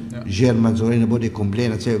when Germans or anybody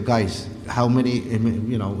complain and say, guys, how many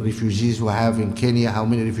refugees we have in Kenya, how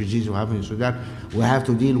many refugees we have in Sudan. We have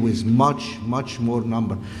to deal with much, much more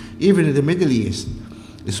number. Even in the Middle East,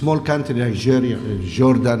 a small country like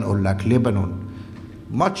Jordan or like Lebanon,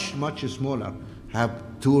 much, much smaller, have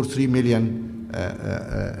 2 or 3 million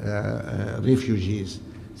refugees.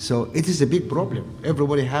 So it is a big problem.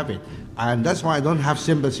 Everybody have it. And that's why I don't have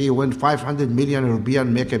sympathy when 500 million Europeans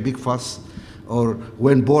make a big fuss, or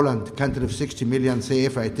when Poland, country of 60 million, say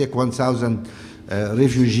if I take 1,000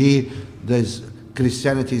 refugee, there's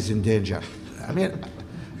Christianity is in danger. I mean,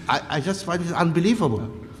 I just find it unbelievable.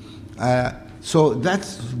 So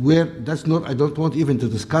that's not, I don't want even to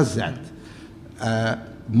discuss that.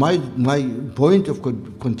 My point of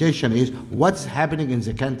contention is what's happening in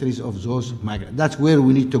the countries of those migrants. That's where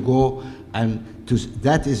we need to go, and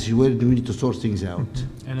that is where we need to sort things out.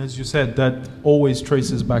 And as you said, that always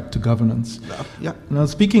traces back to governance. Yeah. Now,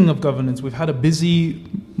 speaking of governance, we've had a busy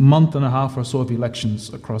month and a half or so of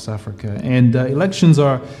elections across Africa, and elections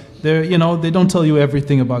they don't tell you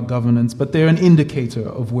everything about governance, but they're an indicator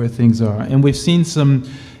of where things are. And we've seen some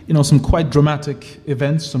quite dramatic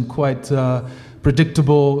events, some quite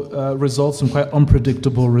predictable results, some quite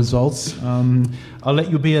unpredictable results. I'll let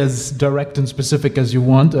you be as direct and specific as you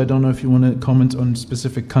want. I don't know if you want to comment on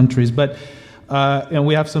specific countries, but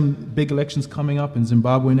we have some big elections coming up in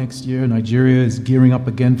Zimbabwe next year. Nigeria is gearing up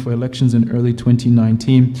again for elections in early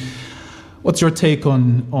 2019. What's your take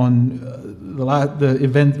on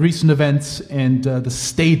the recent events and the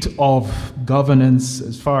state of governance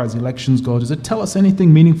as far as elections go? Does it tell us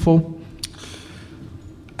anything meaningful?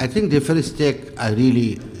 I think the first take I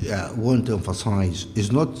really want to emphasize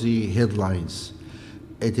is not the headlines.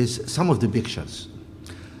 It is some of the pictures.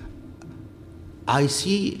 I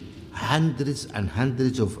see hundreds and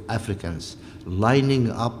hundreds of Africans lining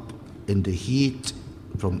up in the heat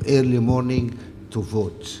from early morning to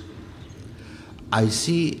vote. I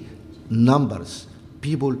see numbers,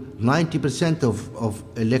 people, 90% of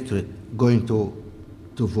electorate going to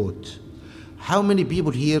vote. How many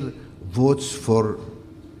people here votes for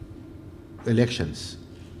elections?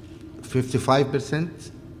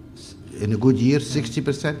 55%? In a good year,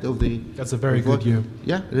 60% of the... That's a very good year.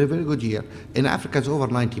 Yeah, a very good year. In Africa, it's over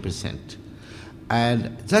 90%.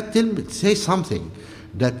 And that says something,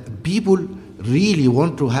 that people really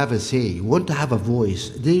want to have a say, want to have a voice.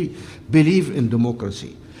 They believe in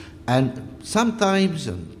democracy. And sometimes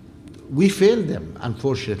we fail them,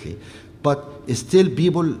 unfortunately. But still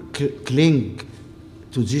people cling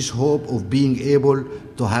to this hope of being able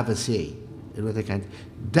to have a say in what they can.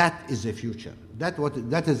 That is the future.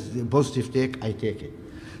 That is the positive take. I take it.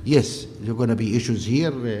 Yes, there are going to be issues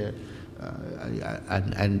here,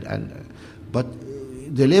 but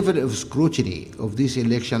the level of scrutiny of this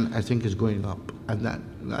election, I think, is going up,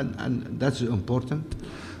 and that's important.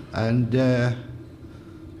 And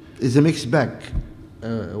it's a mixed bag.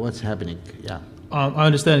 What's happening? Yeah. I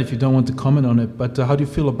understand if you don't want to comment on it, but how do you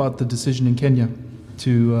feel about the decision in Kenya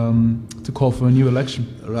to call for a new election?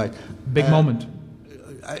 Right. Big moment.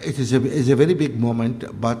 It is a very big moment,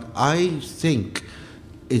 but I think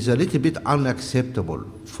it's a little bit unacceptable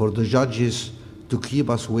for the judges to keep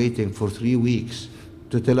us waiting for 3 weeks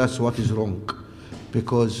to tell us what is wrong,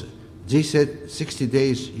 because they said 60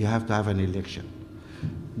 days you have to have an election.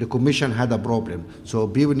 The commission had a problem, so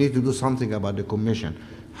people need to do something about the commission.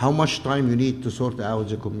 How much time you need to sort out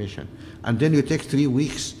the commission? And then you take 3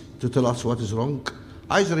 weeks to tell us what is wrong.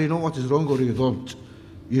 Either you know what is wrong or you don't.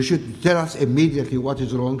 You should tell us immediately what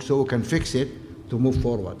is wrong so we can fix it to move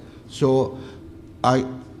forward. So I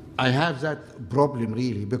I have that problem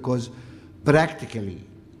really, because practically,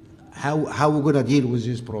 how we're going to deal with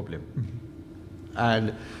this problem? Mm-hmm.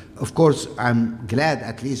 And of course, I'm glad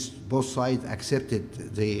at least both sides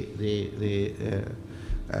accepted the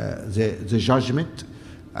judgment,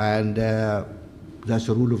 and that's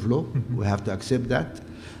the rule of law. Mm-hmm. We have to accept that.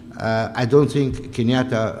 I don't think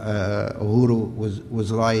Kenyatta Uhuru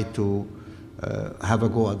was right to have a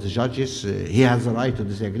go at the judges. He has the right to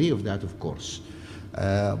disagree with that, of course.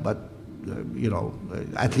 But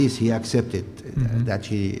at least he accepted mm-hmm. that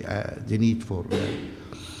the need for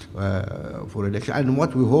election. And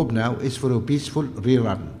what we hope now is for a peaceful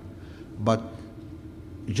rerun. But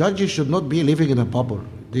judges should not be living in a bubble.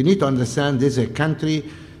 They need to understand this is a country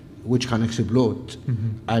which can explode. Mm-hmm.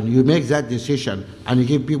 And you make that decision and you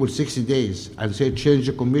give people 60 days and say change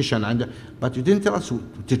the commission, but you didn't tell us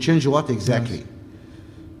to change what exactly.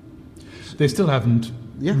 Yes. They still haven't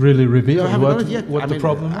really revealed what the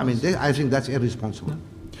problem is. I think that's irresponsible. Yeah.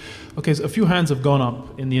 Okay, so a few hands have gone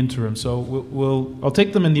up in the interim, so I'll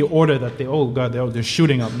take them in the order that they're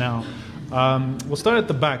shooting up now. We'll start at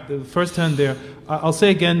the back, the first hand there. I'll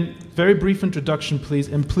say again, very brief introduction, please,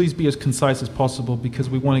 and please be as concise as possible because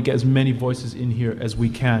we want to get as many voices in here as we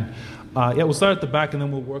can. We'll start at the back and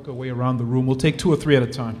then we'll work our way around the room. We'll take 2 or 3 at a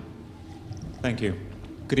time. Thank you.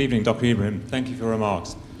 Good evening, Dr. Ibrahim. Thank you for your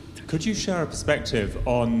remarks. Could you share a perspective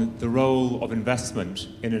on the role of investment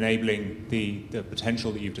in enabling the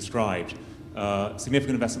potential that you've described?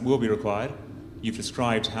 Significant investment will be required. You've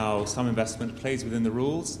described how some investment plays within the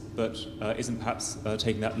rules, but isn't perhaps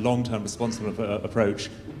taking that long-term responsible approach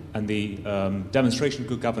and the demonstration of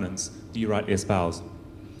good governance that you rightly espouse.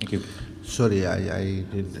 Thank you. Sorry, I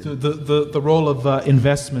did. So the role of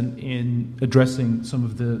investment in addressing some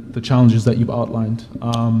of the challenges that you've outlined.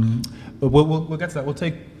 We'll get to that. We'll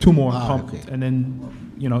take 2 more, okay. And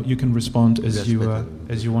then you can respond as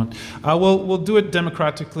you want. We'll do it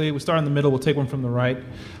democratically. We'll start in the middle. We'll take one from the right.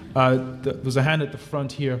 There's a hand at the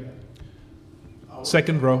front here.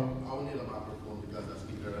 Second row. I'll need a microphone because I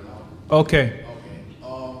speak very loud. Okay.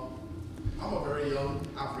 I'm a very young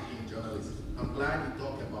African journalist. I'm glad you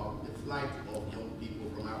talk about the flight of young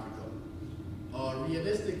people from Africa.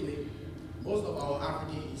 Realistically, most of our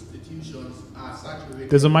African institutions are saturated.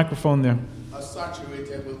 There's a microphone there. Are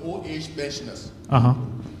saturated with old age pensioners.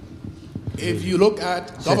 If you look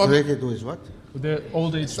at saturated with what? The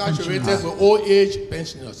old age saturated with old age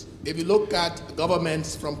pensioners. If you look at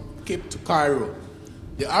governments from Cape to Cairo,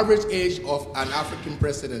 the average age of an African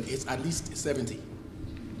president is at least 70.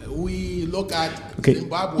 We look at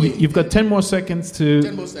Zimbabwe. You've got 10 more seconds to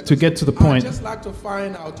get to the point. I'd just like to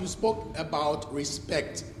find out, you spoke about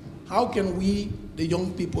respect. How can we, the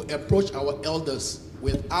young people, approach our elders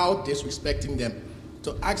without disrespecting them?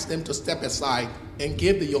 To ask them to step aside and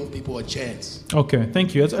give the young people a chance. Okay,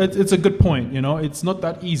 thank you. It's a good point. It's not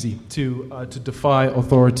that easy to defy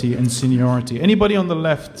authority and seniority. Anybody on the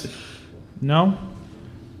left? No?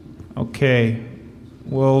 Okay.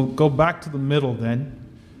 We'll go back to the middle then.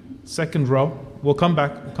 Second row. We'll come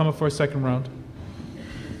back. We'll come up for a second round.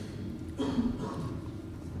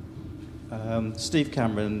 Steve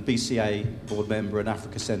Cameron, BCA board member and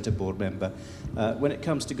Africa Centre board member. When it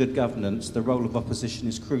comes to good governance, the role of opposition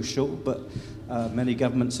is crucial, but many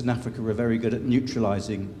governments in Africa are very good at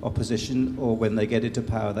neutralising opposition, or when they get into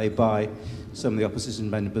power, they buy some of the opposition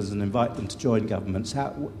members and invite them to join governments.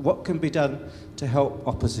 What can be done to help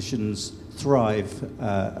oppositions thrive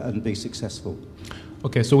and be successful?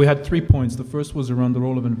 Okay, so we had 3 points. The first was around the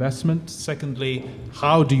role of investment. Secondly,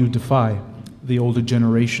 how do you defy the older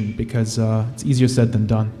generation? Because it's easier said than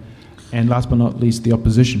done. And last but not least, the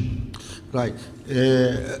opposition. Right.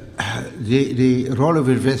 The role of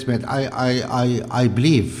investment, I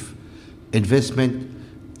believe investment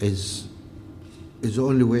is the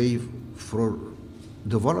only way for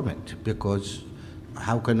development, because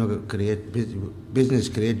how can we create business,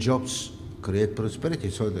 create jobs, create prosperity?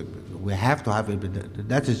 So we have to have it.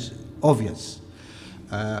 That is obvious.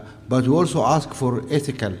 But we also ask for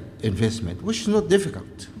ethical investment, which is not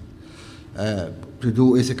difficult to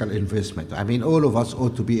do ethical investment. I mean, all of us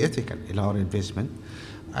ought to be ethical in our investment.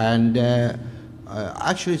 And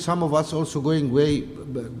actually, some of us also going way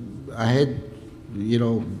ahead,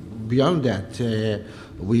 beyond that.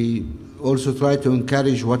 We also try to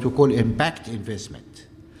encourage what we call impact investment.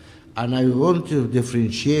 And I want to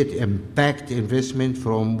differentiate impact investment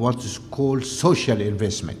from what is called social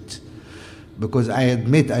investment. Because I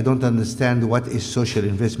admit I don't understand what is social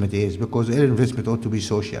investment is, because any investment ought to be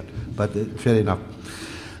social, but fair enough.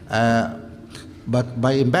 But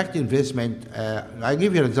by impact investment, I'll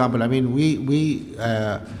give you an example. I mean, we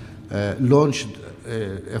launched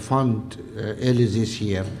a fund early this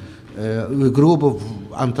year. A group of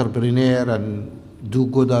entrepreneurs and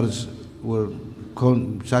do-gooders were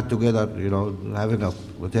sat together, having a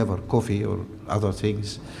whatever, coffee or other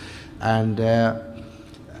things. And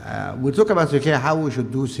we talk about, how we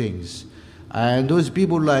should do things. And those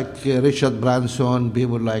people like Richard Branson,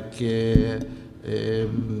 people like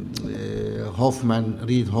Hoffman,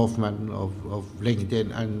 Reid Hoffman of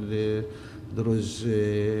LinkedIn, and there was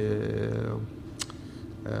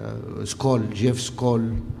Skoll, Jeff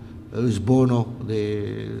Skoll, there was Bono,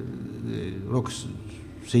 the rock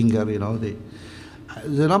singer, the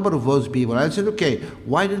number of those people. I said,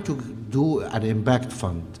 why don't you do an impact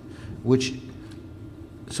fund, which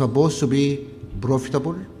is supposed to be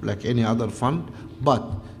profitable like any other fund, but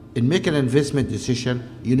in making an investment decision,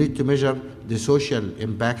 you need to measure the social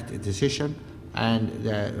impact decision and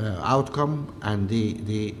the outcome and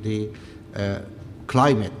the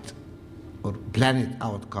climate or planet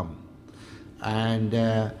outcome. And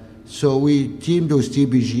so we teamed with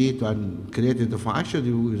TBG and created the fund.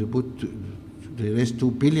 Actually, they raised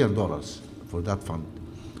 $2 billion for that fund.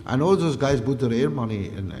 And all those guys put their money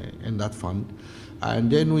in that fund.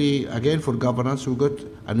 And then we, again for governance, we got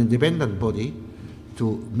an independent body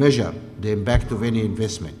to measure the impact of any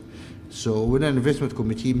investment. So when an investment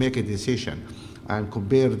committee make a decision and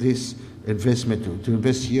compare this investment to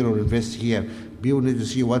invest here or invest here, people need to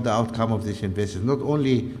see what the outcome of this investment is, not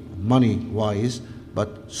only money-wise,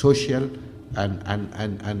 but social and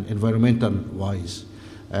environmental-wise.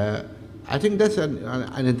 I think that's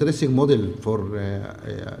an interesting model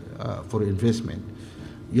for investment.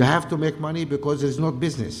 You have to make money because it's not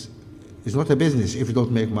business. It's not a business if you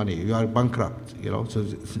don't make money. You are bankrupt, so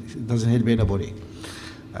it doesn't help anybody.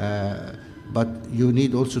 But you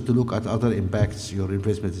need also to look at other impacts your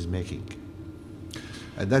investment is making.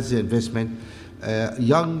 That's the investment.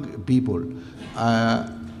 Young people.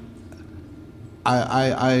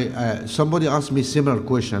 Somebody asked me a similar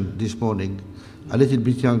question this morning, a little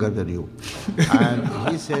bit younger than you. And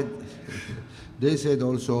they said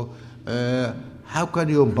also, how can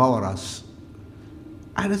you empower us?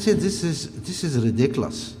 And I said, this is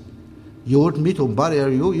ridiculous. You want me to empower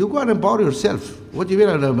you? You go and empower yourself. What do you mean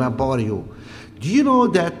I empower you? Do you know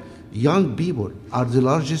that young people are the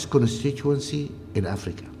largest constituency in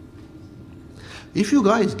Africa? If you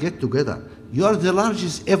guys get together, you are the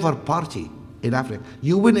largest ever party in Africa.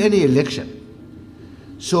 You win any election.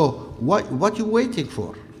 So what are you waiting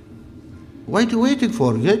for? What are you waiting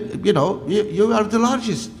for? You are the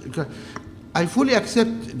largest. I fully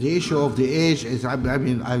accept the issue of the age. I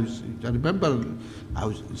remember I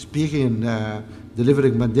was speaking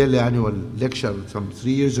delivering Mandela annual lecture some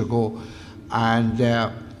 3 years ago, and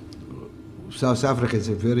South Africa is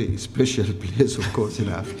a very special place, of course, in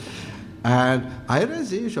Africa. And I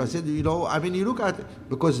raised the issue. I said, you look at,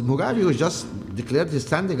 because Mugabe was just declared he's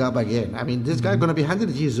standing up again. This guy going to be 100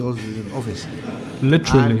 years old in office.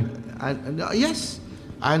 Literally. And yes.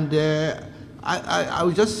 And I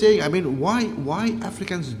was just saying, why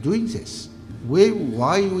Africans doing this? Why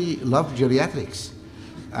we love geriatrics?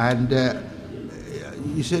 And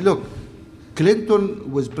you say, look,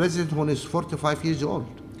 Clinton was president when he was 45 years old.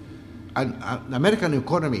 And the American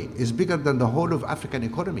economy is bigger than the whole of African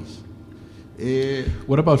economies.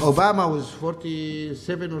 What about Obama was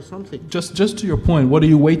 47 or something. Just to your point, what are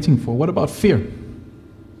you waiting for? What about fear?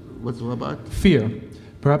 What's about? Fear.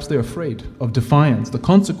 Perhaps they're afraid of defiance, the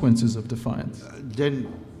consequences of defiance. Then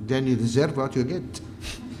you deserve what you get.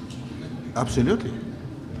 Absolutely.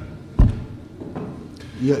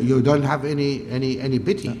 You don't have any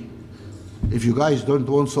pity. If you guys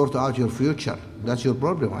won't sort out your future, that's your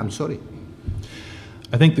problem. I'm sorry.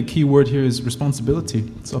 I think the key word here is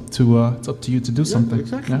responsibility. It's up to you to do something.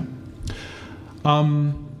 Exactly. Yeah.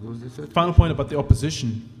 Final point about the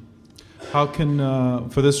opposition. How can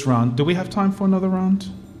for this round? Do we have time for another round?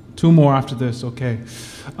 2 more after this. Okay.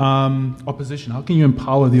 Opposition. How can you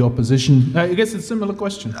empower the opposition? I guess it's a similar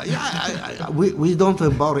question. We don't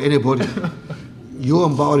empower anybody. You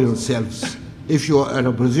empower yourselves. If you are in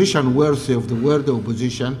a position worthy of the word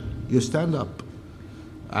opposition, you stand up.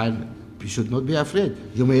 And you should not be afraid.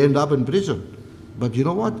 You may end up in prison. But you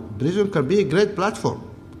know what? Prison can be a great platform.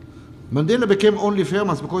 Mandela became only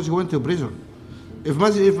famous because he went to prison. If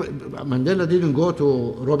Mandela didn't go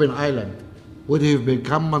to Robben Island, would he have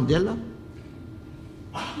become Mandela?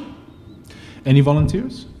 Any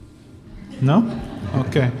volunteers? No?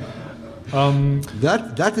 Okay.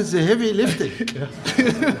 That is a heavy lifting.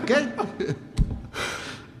 Okay.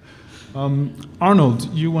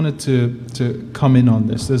 Arnold, you wanted to come in on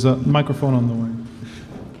this. There's a microphone on the way.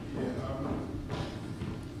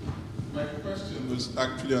 My question was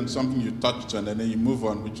actually briefly on something you touched on, and then you moved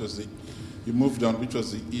on, which was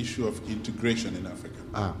the issue of integration in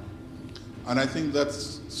Africa. And I think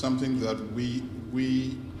that's something that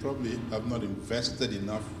we probably have not invested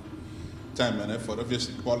enough time and effort.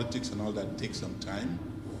 Obviously, politics and all that takes some time,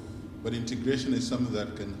 but integration is something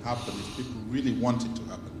that can happen if people really want it to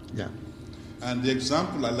happen. Yeah. And the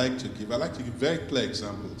example I like to give very clear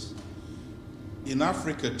examples. In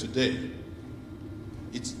Africa today,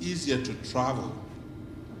 it's easier to travel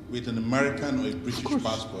with an American or a British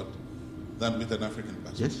passport than with an African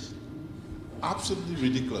passport. Yes. Absolutely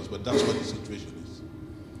ridiculous, but that's what the situation is.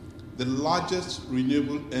 The largest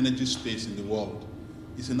renewable energy space in the world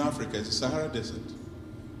is in Africa. It's the Sahara Desert.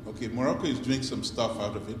 Okay, Morocco is doing some stuff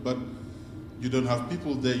out of it, but you don't have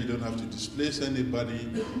people there, you don't have to displace anybody,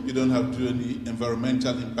 you don't have to do any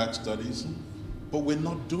environmental impact studies, but we're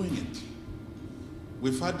not doing it.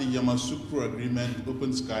 We've had the Yamoussoukro Agreement,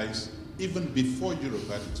 open skies, even before Europe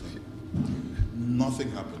had its own.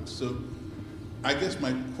 Nothing happened. So I guess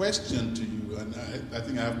my question to you, and I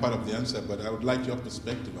think I have part of the answer, but I would like your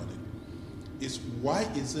perspective on it, is why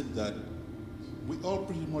is it that we all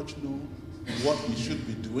pretty much know what we should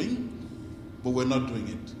be doing, but we're not doing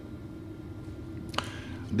it?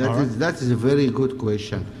 That is a very good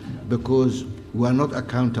question, because we are not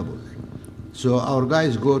accountable. So our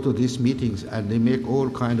guys go to these meetings and they make all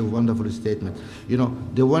kind of wonderful statements. You know,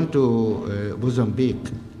 they went to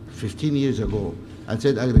Mozambique 15 years ago and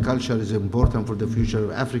said agriculture is important for the future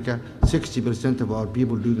of Africa. 60% of our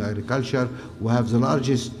people doing agriculture. We have the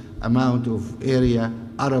largest amount of area,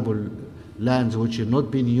 arable lands which are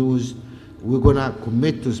not being used. We're going to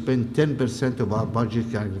commit to spend 10% of our budget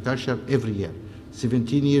in agriculture every year.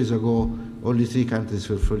 17 years ago, only 3 countries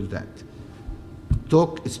fulfilled that.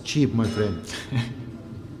 Talk is cheap, my friend.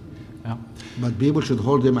 Yeah. But people should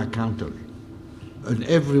hold them accountable. And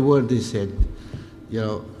every word they said,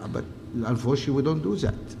 but unfortunately we don't do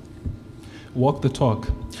that. Walk the talk.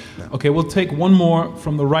 Yeah. Okay, we'll take one more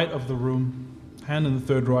from the right of the room. Hand in the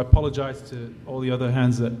third row. I apologize to all the other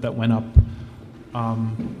hands that went up.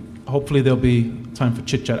 Hopefully there'll be time for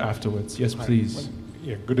chit-chat afterwards. Yes, please.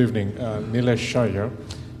 Yeah, good evening. Nilesh Shah here.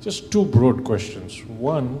 Just 2 broad questions.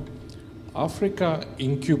 One, Africa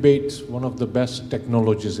incubates one of the best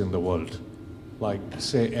technologies in the world, like,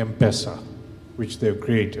 say, M-Pesa, which they've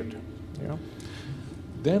created. Yeah?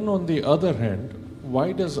 Then, on the other hand,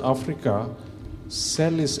 why does Africa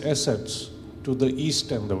sell its assets to the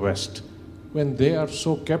East and the West when they are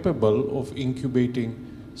so capable of incubating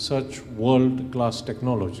such world-class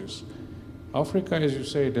technologies? Africa, as you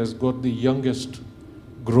said, has got the youngest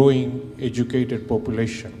growing educated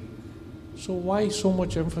population. So why so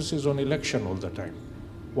much emphasis on election all the time?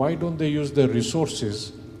 Why don't they use their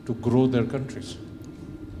resources to grow their countries?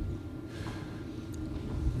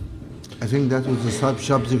 I think that was the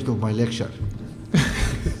subject of my lecture.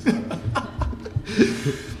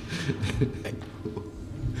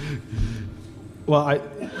 Well,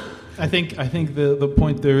 I think the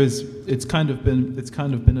point there is it's kind of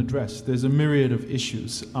been addressed. There's a myriad of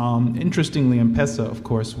issues. Interestingly, M-Pesa, of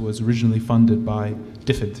course, was originally funded by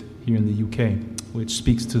DFID here in the UK, which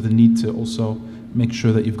speaks to the need to also make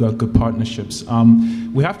sure that you've got good partnerships.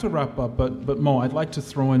 We have to wrap up, but Mo, I'd like to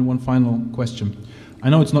throw in one final question. I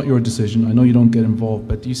know it's not your decision. I know you don't get involved,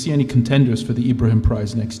 but do you see any contenders for the Ibrahim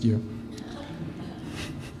Prize next year?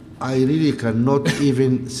 I really cannot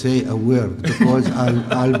even say a word, because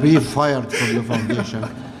I'll be fired from the foundation.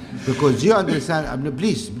 Because you understand,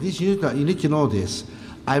 please, you need to know this.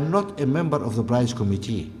 I'm not a member of the prize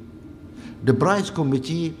committee. The prize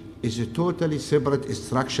committee is a totally separate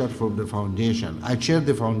structure from the foundation. I chair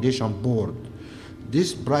the foundation board.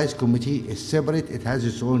 This prize committee is separate. It has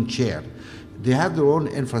its own chair. They have their own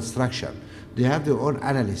infrastructure. They have their own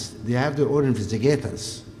analysts. They have their own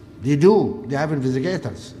investigators. They do. They have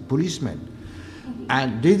investigators, policemen.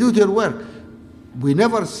 And they do their work. We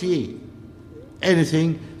never see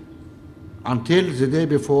anything until the day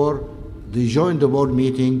before they join the board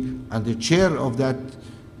meeting and the chair of that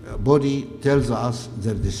body tells us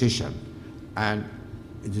their decision. And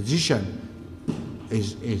the decision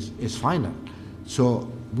is final.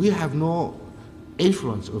 So we have no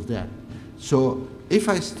influence of that. So if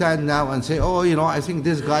I stand now and say, I think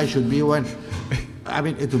this guy should be one,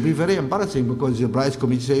 it would be very embarrassing, because the prize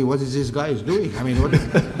committee say, what is this guy doing?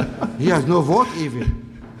 He has no vote even.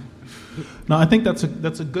 No, I think that's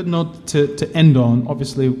a good note to end on.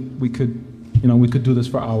 Obviously, we could do this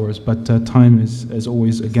for hours, but time is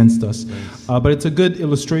always against us. But it's a good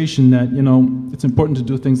illustration that it's important to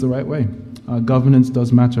do things the right way. Governance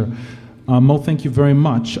does matter. Mo, thank you very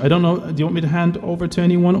much. I don't know, do you want me to hand over to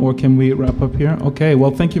anyone, or can we wrap up here? Okay,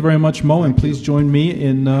 well, thank you very much, Mo, and please join me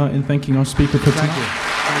in thanking our speaker for tonight.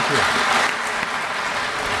 Thank you.